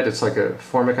anhydride. It's like a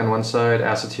formic on one side,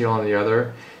 acetyl on the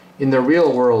other. In the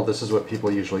real world, this is what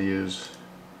people usually use.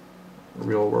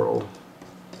 Real world.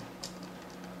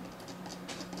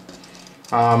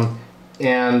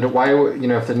 And why,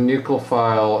 if the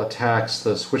nucleophile attacks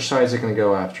this, which side is it going to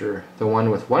go after? The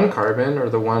one with one carbon or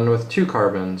the one with two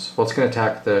carbons? Well, it's going to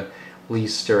attack the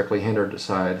least sterically hindered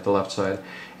side, the left side.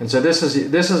 And so this is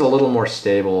a little more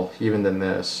stable even than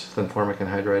formic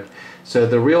anhydride. So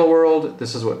the real world,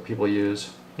 this is what people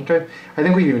use. Okay, I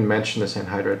think we've even mentioned this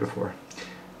anhydride before.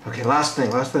 Okay, last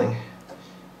thing.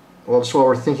 Well, just while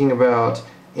we're thinking about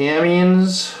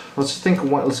amines,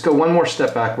 let's go one more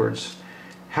step backwards.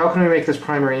 How can we make this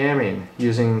primary amine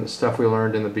using the stuff we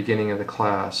learned in the beginning of the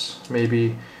class?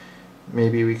 Maybe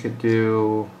we could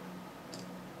do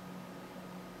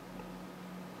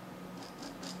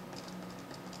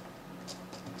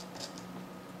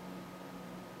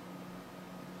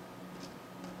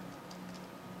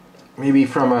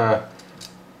from a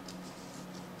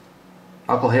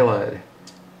alkyl halide.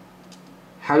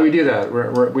 How do we do that?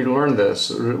 We learned this.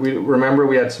 Remember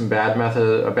we had a bad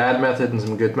method and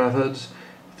some good methods.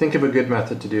 Think of a good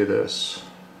method to do this.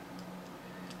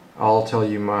 I'll tell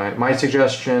you my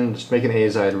suggestion, just make an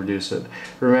azide, reduce it.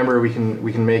 Remember we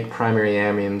can make primary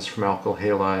amines from alkyl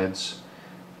halides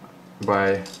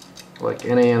by like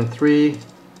NaN3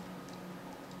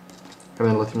 and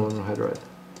then lithium aluminum hydride.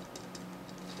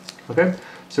 Okay?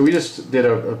 So we just did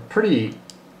a pretty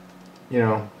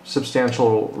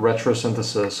substantial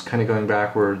retrosynthesis, kind of going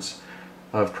backwards,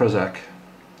 of Prozac.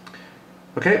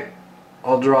 Okay,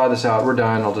 I'll draw this out. We're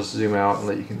done. I'll just zoom out and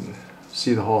let you can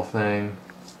see the whole thing.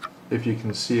 If you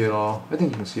can see it all. I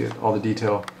think you can see it, all the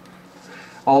detail.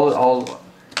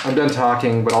 I'm done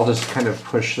talking, but I'll just kind of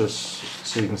push this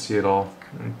so you can see it all.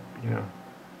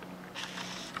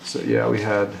 So yeah, we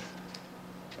had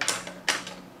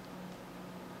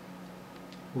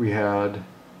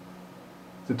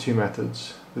the two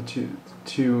methods. The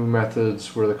two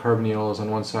methods where the carbonyl is on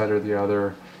one side or the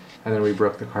other, and then we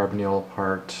broke the carbonyl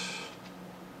apart.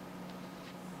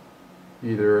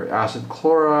 Either acid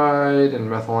chloride and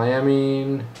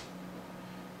methylamine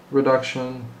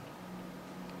reduction,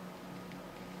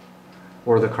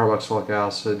 or the carboxylic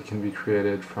acid can be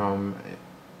created from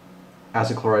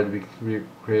acid chloride can be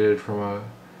created from a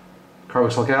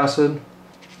carboxylic acid.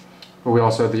 But we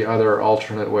also have the other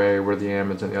alternate way where the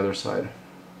amide's on the other side.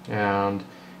 And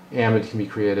amide can be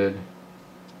created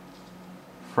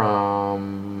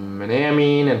from an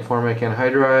amine and formic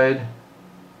anhydride.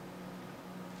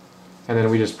 And then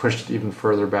we just pushed it even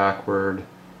further backward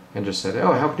and just said,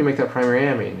 oh, how can you make that primary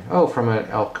amine? Oh, from an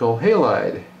alkyl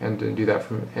halide, and do that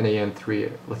from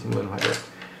NaN3 lithium aluminum hydride.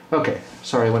 Okay,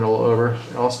 sorry I went a little over.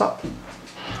 I'll stop.